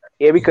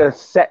 AB can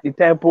set the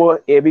tempo.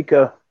 AB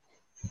can.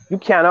 You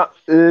cannot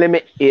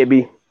limit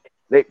AB.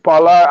 Like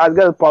Pollard, as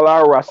good as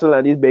Pollard, Russell,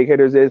 and these big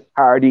hitters is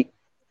Hardy,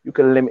 you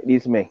can limit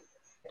these men.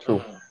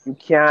 True. You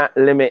can't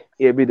limit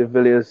AB de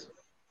Villiers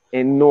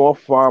in no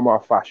form or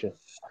fashion.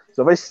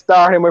 So if I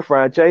start him with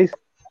franchise,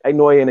 I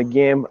know in a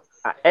game,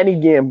 any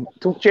game,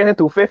 chasing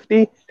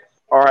 250,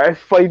 or if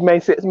 5 men,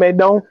 6 men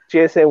down,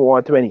 chasing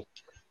 120.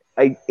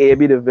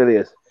 AB de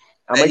Villiers.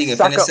 I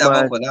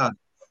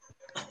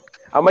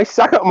might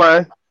suck up,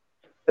 man.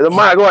 The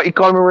man got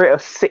economy rate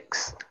of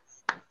 6.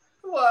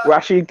 What?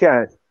 Rashid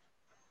Khan.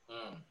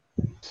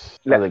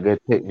 That's a good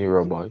pick,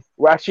 Nero boy.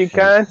 Rashid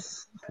Khan,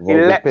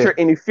 electric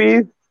in the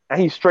field, and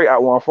he's straight at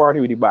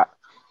 140 with the bat.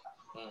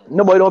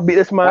 Nobody don't beat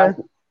this man.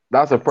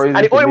 That's a praise.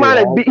 And the only man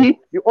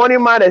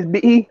that's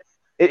beat he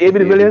is AB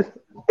de Villiers.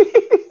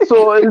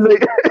 So it's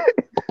like,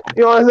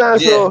 you know what I'm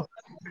saying? Yeah.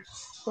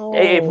 So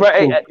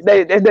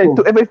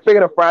if I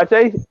figure a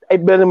franchise, I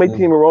build my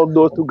team around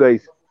those two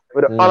guys.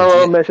 With an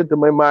honorable mention to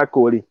my man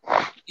Kohli.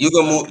 You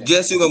can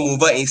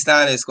move up in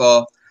standards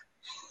called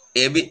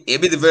AB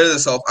de Villiers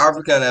is South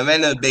African and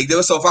men big. They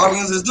were South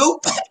Africans is do.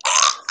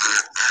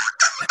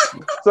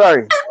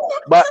 Sorry,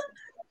 but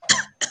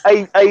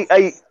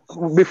I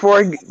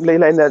before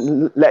letting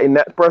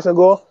that person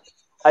go,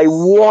 I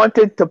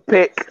wanted to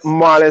pick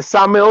Marlon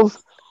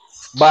Samuels,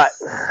 but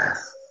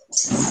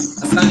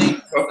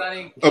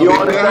you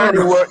understand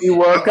he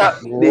work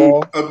up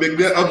a big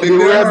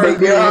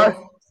there.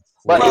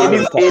 But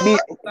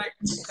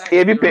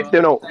AB picked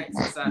him out.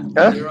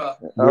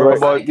 All right,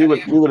 boy,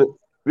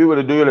 we would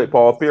have do you like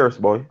Paul Pierce,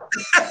 boy.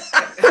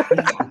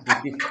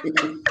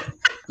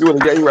 We would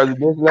have got you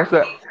residential. That's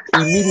that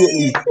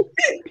immediately.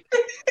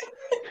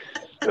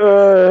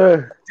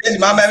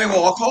 My baby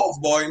walk off,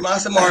 boy. My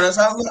Marlon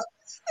Samuels.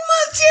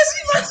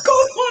 Jesse, let's go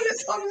on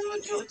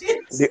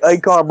this. The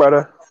icon,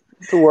 brother,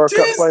 to work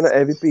up find the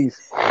MVPs.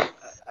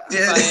 I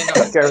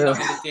know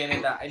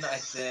explaining that.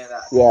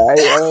 Yeah, I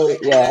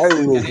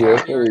agree. Can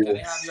I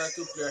have your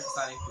two players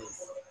signing, please?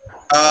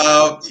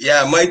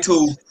 My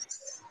two.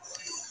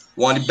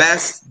 One of the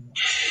best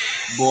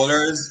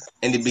bowlers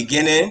in the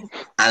beginning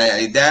and at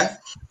the death,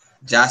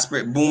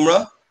 Jasprit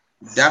Bumrah.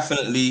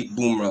 Definitely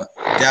Bumrah.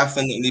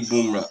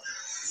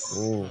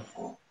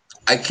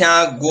 I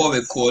can't go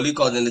with Kohli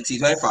because in the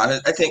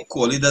T20 I think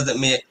Kohli doesn't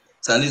make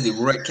some of the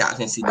right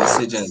captaincy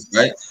decisions,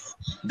 right?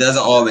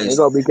 Doesn't always. He's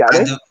gonna be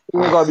captain.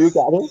 And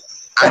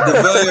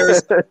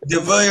De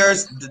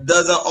Villiers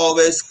doesn't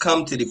always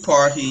come to the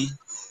party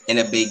in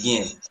a big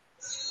game.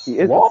 He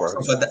is the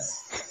party.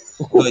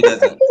 No, he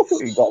doesn't.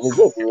 He got me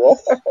good, bro.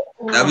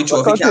 That we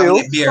trophy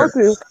cabinet beer.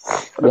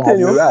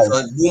 Continue.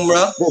 So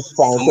Bumrah,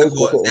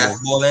 that's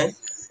bowling.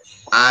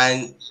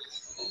 And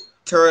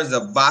turns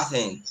of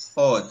batting.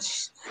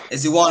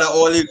 Is he one of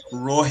only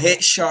Rohit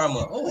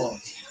Sharma?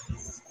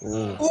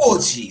 Oh,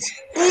 jeez.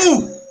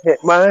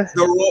 Hitman.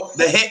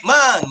 The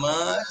Hitman,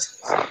 man.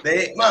 The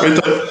Hitman.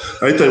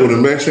 I thought you would have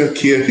mentioned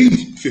KFP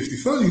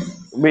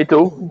 55. Me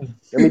too.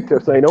 Let me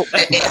just say no.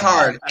 It's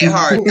hard.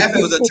 If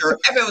it was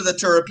a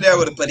tour player,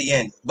 would have put the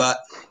end. But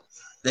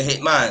the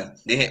Hitman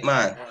at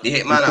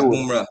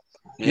Bumrah.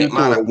 The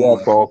Hitman at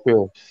Bumrah. Paul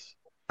Pierce.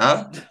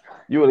 Huh?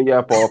 You would have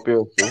got Paul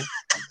Pierce too.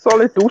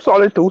 Solid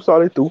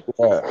two.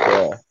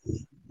 Yeah.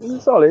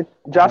 Solid.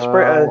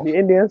 Jasper and the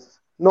Indians.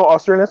 No,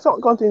 Australian. So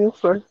continue,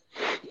 sorry.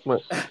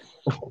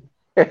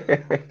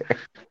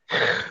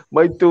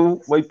 My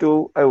two,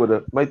 I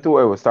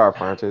would start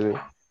franchise.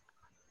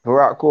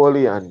 Virat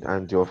Kohli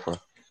and Jofra.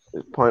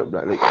 Point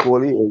blank, like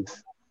Kohli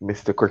is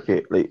Mr.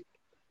 Cricket. Like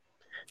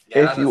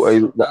that's a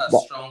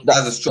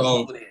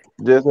strong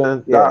that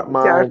man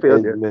is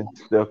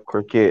Mr.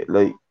 Cricket.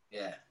 Like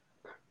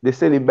they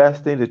say the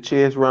best thing to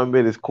chase run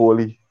with is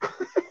Kohli.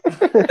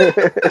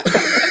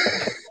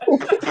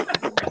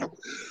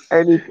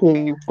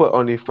 Anything you put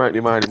on the front,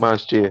 the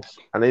man's chase.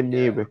 And they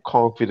mean with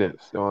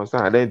confidence. You know what I'm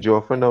saying? And then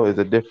Jofra now is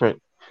a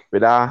different,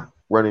 with that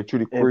running through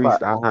the crease,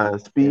 that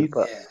hand speed.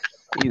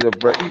 He's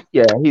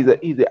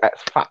a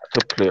X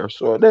factor player.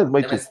 So that's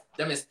my two.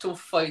 Them is two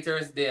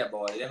fighters there,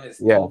 boy. Them is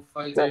Yeah, two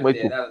that's fighters my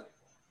there. two.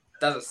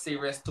 That's a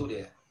serious two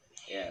there.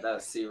 Yeah,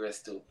 that's a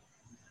serious two.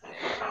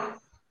 Yeah.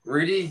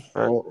 Rudy.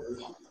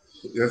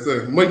 Yes,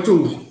 sir. Mike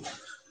too.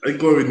 I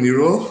go with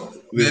Nero.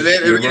 Wait,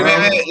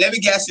 let me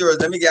guess yours.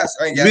 Let me guess.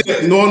 I ain't guess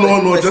yours.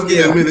 No. Just give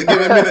me a minute. Give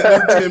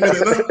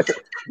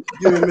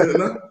me a minute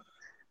now.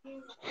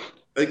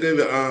 I gave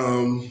it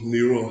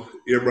Nero.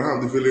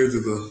 Abraham de Villiers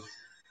is a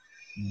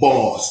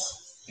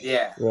boss.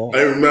 Yeah.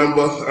 I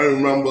remember.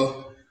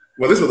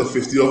 Well, this was a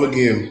 50-over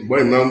game, but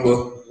I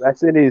remember.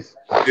 West Indies.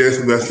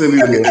 Yes, West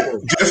Indies.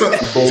 Just one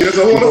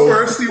of the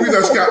first series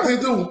I captain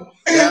too.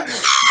 Yeah.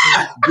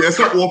 Yes,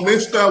 our opening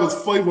style was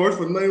 5 hours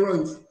for 9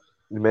 runs.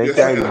 The man Yes,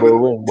 carried the ball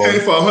ring, 10 boy.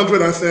 for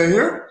 100, I said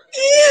here.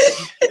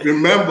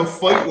 Remember,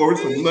 5 hours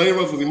for 9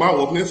 runs was my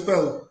opening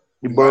style.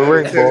 The ball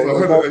ring, 10 for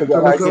boy.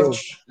 100.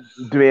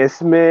 Dwayne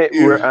Smith,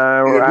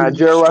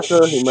 Roger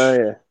Russell,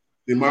 man.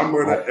 The man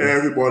murdered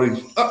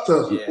everybody up to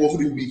over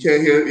the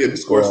weekend here. Yeah, he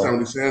scored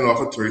 77 off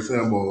of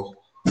 37 balls.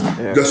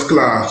 Yeah. Just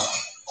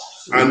class.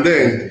 And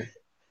then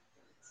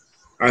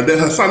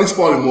Hassani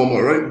Spalding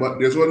moment, right? But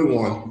there's only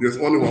one.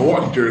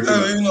 Watch jersey. I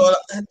don't even know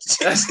that.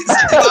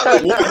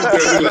 Watch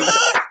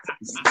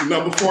jersey.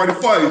 Number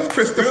 45,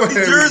 Christopher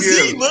Henry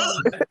Jersey, Gill. man.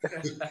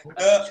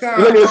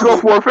 You know, score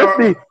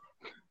 450.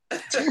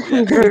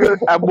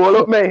 I ball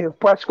up, man.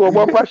 Score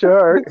more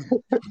pressure.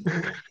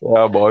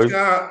 Yeah, boy.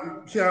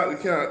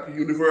 Can't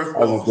universe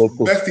ball.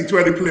 Best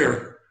T20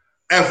 player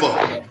ever.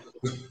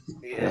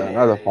 Yeah,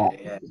 that's a fact.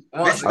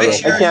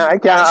 I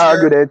can't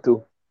argue that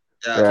too.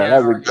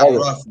 Yeah, that's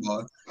rough,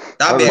 boy.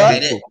 That be a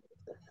headache.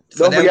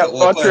 Don't forget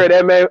all three of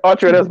them, man. All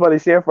three of them for the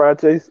same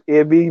franchise.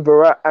 AB,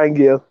 Barat, and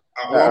Gill.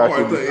 At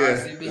one point,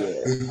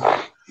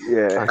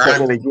 yeah. I'm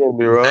checking again,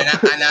 bro. And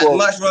as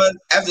much run,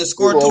 after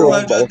score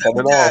 200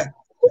 every time,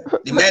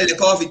 the man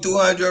look off with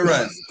 200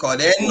 runs. Because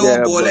there ain't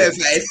no ball left.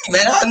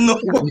 Man, I know.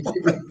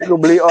 You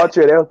don't believe all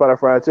three of them for the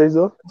franchise,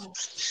 though?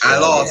 I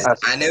lost.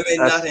 I never win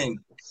nothing.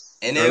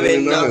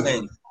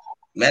 Nothing.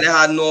 Man,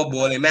 I had no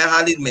ball. Man,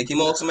 how did make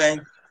him out,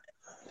 man?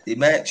 The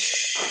man,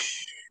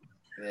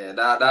 Yeah,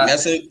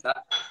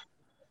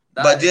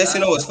 but just,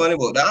 you know what's funny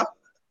about that?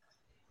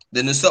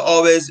 The Nusa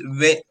always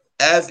win.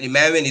 If the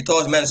man when he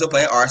told man so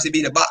playing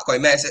RCB the back, because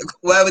man said,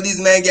 wherever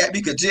these men get,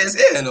 we could chase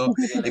here, you know.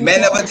 The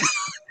man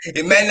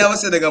never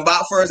said they're gonna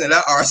back first and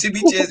that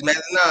RCB chase, man.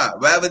 Nah,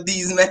 wherever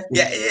these men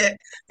get here,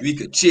 we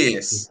could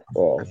chase.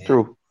 Yeah,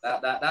 true.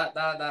 That's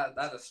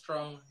a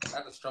strong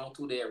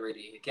two there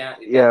already. You can't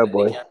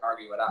argue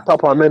with that.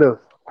 Top on middle.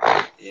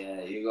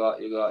 Yeah, you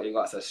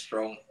got a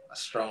strong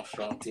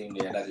team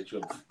there. That's the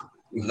truth.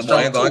 The boy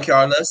ain't going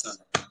careless.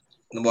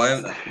 The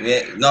boy,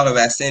 not a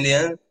West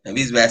Indian, and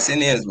these West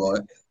Indians, boy.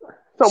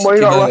 Somebody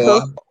got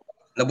Russell.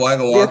 The boy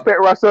gonna He walk. picked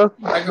Russell.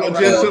 I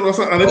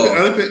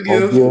didn't pick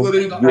Gill.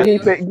 He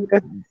picked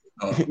Gill.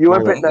 You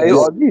want to pick now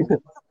your Aussies?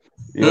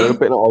 You want to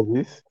pick the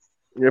Aussies?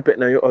 You want to pick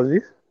now your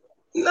Aussies?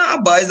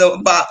 Nah, but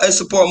I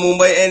support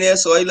Mumbai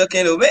Indians, so I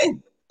looking to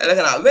win. I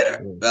looking at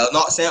winner. Well,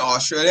 not saying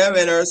Australian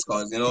winners,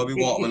 because, you know, we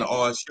want them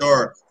all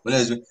sure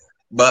winners.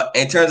 But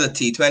in terms of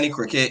T20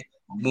 cricket,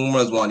 Boomer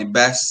is one of the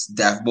best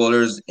death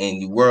bowlers in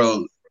the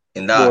world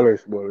in that.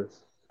 Bowlers.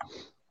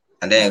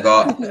 And then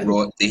got the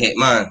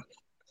Hitman.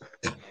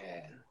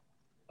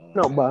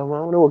 No, but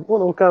man,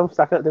 no come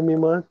second to me,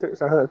 man.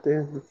 Second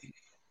to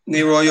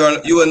Nero,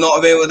 you will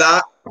not win with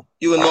that.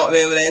 You will not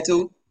win with that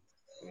too.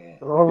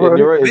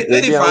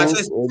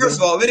 First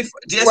of all,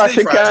 just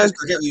franchise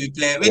cricket we be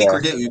playing. Really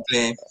cricket we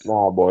playing.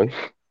 Nah, boy.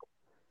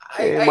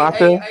 I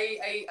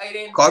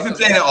didn't. Cause if you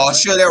playing in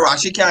Australia,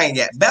 Rashi can't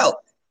get belt.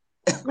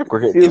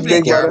 Cricket. He was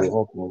big,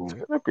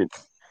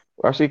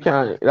 Rashi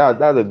can't.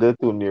 That's a good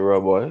two, Nero,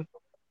 boy.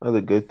 That's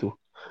a good two.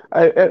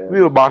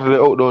 We were battling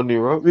out though,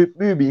 Nero. We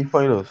will be in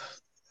finals.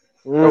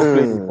 We'll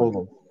play in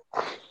finals.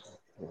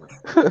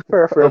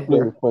 Fair.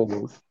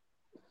 Finals.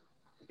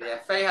 Yeah,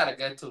 Faye had a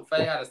good two.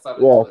 Faye had a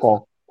solid. Yeah,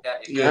 come.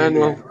 Yeah,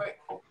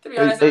 to be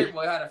honest,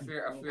 everybody had a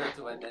fear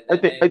to it.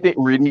 I think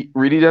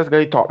really just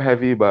going top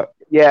heavy, but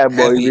yeah,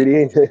 boy,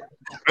 really.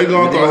 I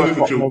go top heavy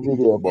for you.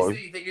 You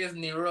see, the thing is,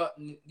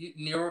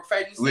 Nero,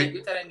 Faye,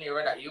 you telling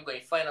Nero that you're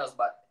going finals,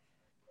 but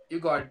you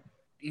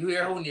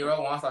hear who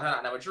Nero wants to hand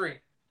at number 3.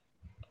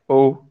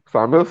 Oh,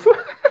 Samuels.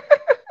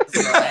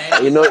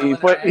 You know,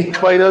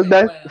 finals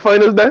then.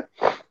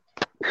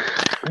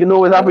 You know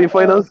what happened in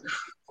finals?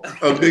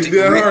 A big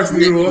deal horse,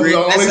 Nero.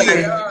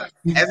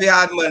 Heavy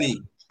had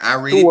money. I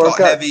really thought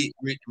heavy.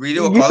 Really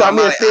will call him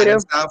out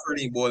at Stanford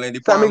in bowling.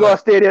 Sammy got a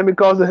stadium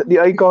because of the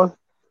icon.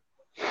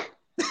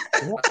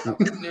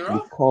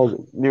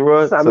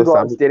 Nero? Sammy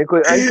got a stadium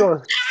because of the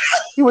icon.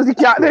 He was the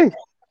captain.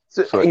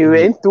 So he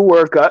went 2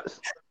 World Cups.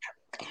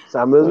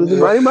 Samuel was the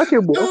money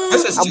making ball.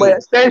 And by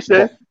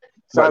extension,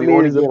 Sammy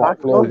is the back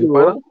of the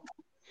world.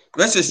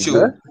 This is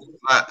true.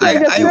 I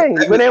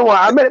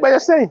meant by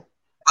just saying.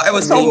 I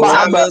was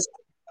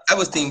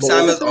Team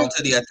Samuels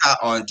onto the attack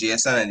on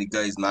JSN and the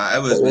guys, man. I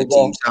was with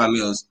Team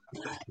Samuels.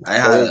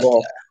 I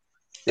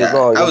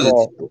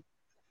was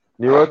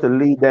Nero to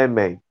lead them,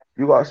 man.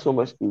 You got so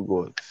much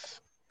egos.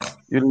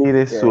 You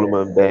needed Yeah.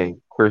 Suleiman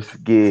Bang, Chris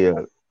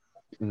Gale,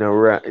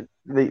 Nero.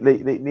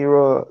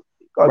 Nero.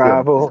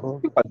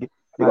 Bravo. You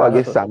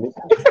gotta get Sammy.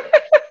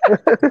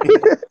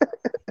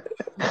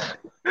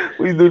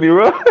 We do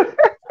Nero.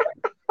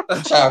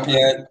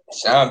 Champion.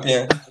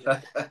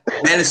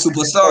 Man is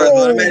superstars,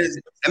 bro.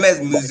 That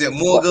man's music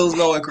moguls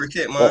now in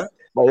cricket, man.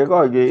 But you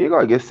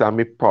gotta get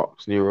Sammy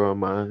props, Nero,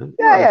 man.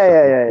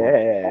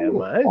 Yeah,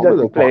 man.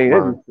 Just be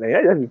playing.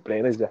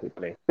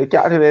 The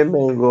captain and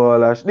man go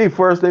last. The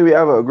first thing we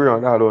ever agree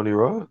on that only,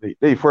 bro.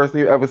 The first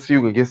thing you ever see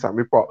you can get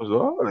Sammy props,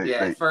 bro.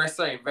 First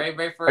thing,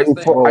 very first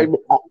thing.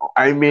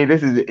 I mean,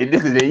 this is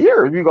a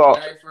year. We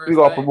got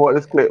promote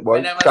this clip,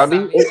 boy.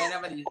 Sammy,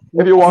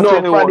 if you want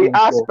from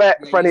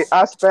the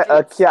aspect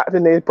of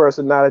captain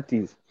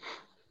personalities.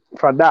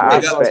 From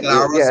that aspect,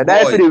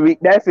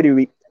 that's for the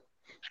week.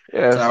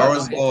 Yeah,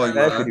 Flowers boy,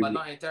 but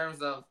not in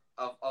terms of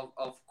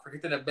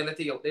cricketing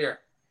ability out there.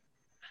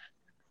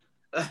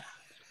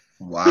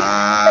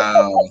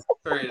 Wow.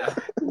 That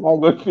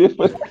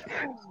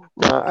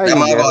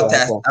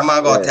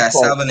man got test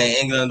 7 in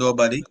England, though,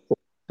 buddy.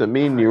 To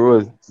me,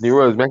 Nero's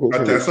making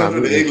I test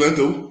 7 in England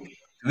too.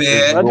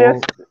 Yeah.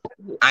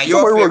 And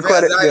your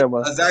favorite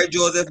Azari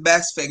Joseph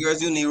best figures,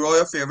 you Nero,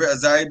 your favorite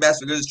Azari best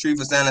figures is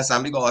 3%, and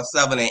Sammy got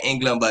 7 in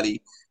England, buddy.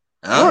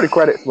 Huh? What the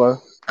credits, man?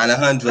 And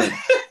 100.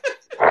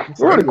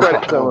 What the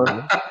credits,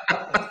 man?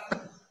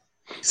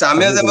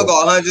 Sammy's ever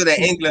got 100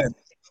 in England.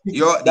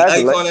 You're the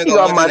icon that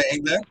got 100 in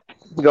England.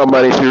 You got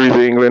Money Series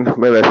in England.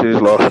 Maybe that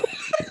series lost.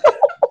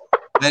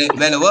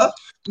 Man, what?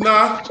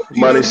 Nah.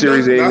 Money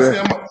Series in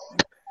England.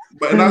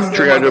 But that's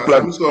 300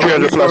 plus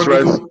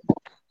runs.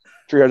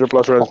 300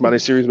 plus runs. Money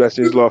Series best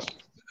series lost.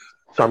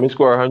 Sammy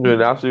scored 100 in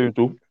that series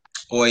too.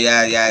 Oh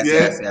yes.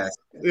 Yeah.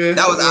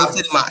 That was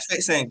after the match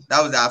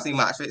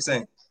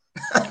fixing.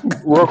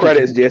 Roy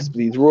credits, yes,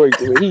 please. Roy,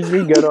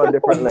 he got on a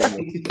different level.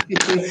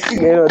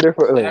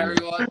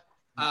 Everyone.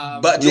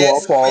 But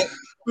Jess,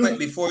 quick,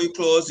 before you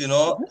close, you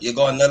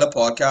got another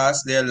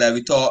podcast there,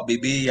 Levy Talk,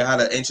 BB. You had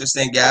an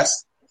interesting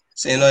guest.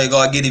 So, you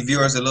gotta give the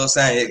viewers a little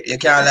sign. You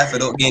can't laugh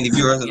without getting the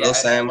viewers a little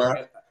sign,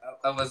 man.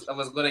 I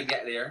was gonna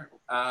get there.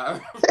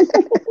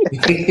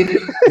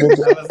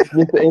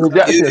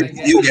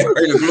 You get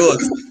ready to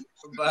close.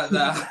 But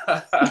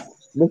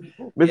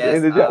Mr.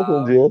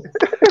 Interjection, Jess.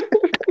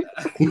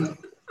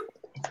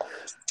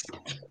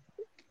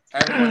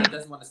 Everyone, I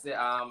just want to say,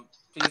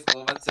 please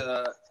go over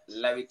to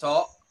Levy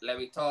Talk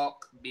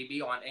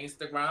BB on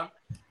Instagram,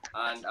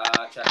 and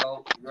check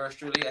out yours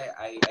truly.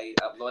 I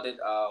uploaded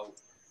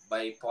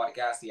my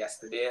podcast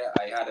yesterday.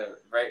 I had a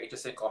very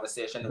interesting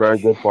conversation. Very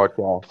good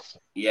podcast.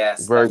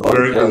 Yes, very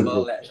good.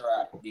 Lecturer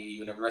at the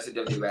University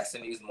of the West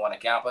Indies, Mona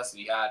campus.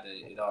 We had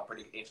a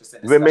pretty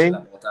interesting discussion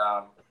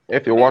about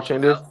if you're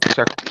watching this,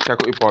 check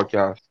out your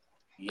podcast.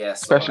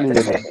 Yes, especially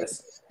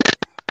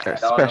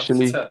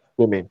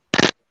women.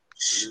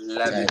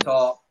 Let me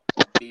talk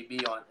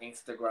BB on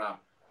Instagram.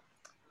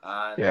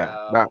 And,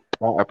 that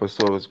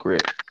episode was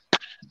great.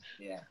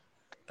 Yeah,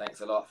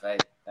 thanks a lot, Faye.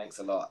 Thanks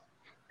a lot.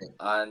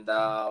 And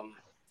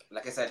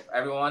like I said,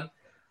 everyone,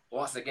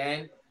 once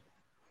again,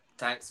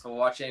 thanks for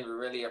watching. We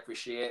really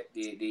appreciate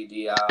the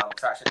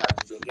traction that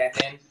we've been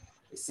getting.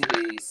 We see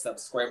the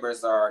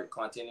subscribers are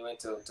continuing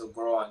to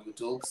grow on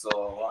YouTube.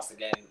 So once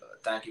again,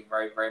 thank you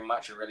very, very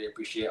much. I really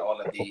appreciate all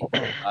of the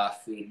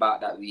feedback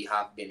that we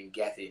have been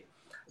getting.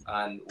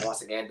 And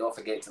once again, don't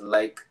forget to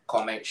like,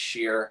 comment,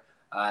 share,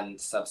 and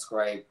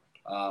subscribe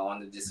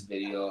on this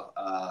video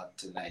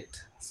tonight.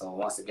 So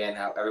once again,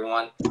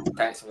 everyone,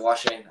 thanks for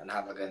watching and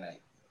have a good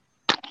night.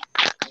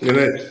 Good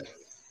night.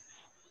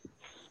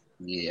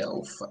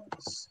 Yeah,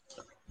 folks.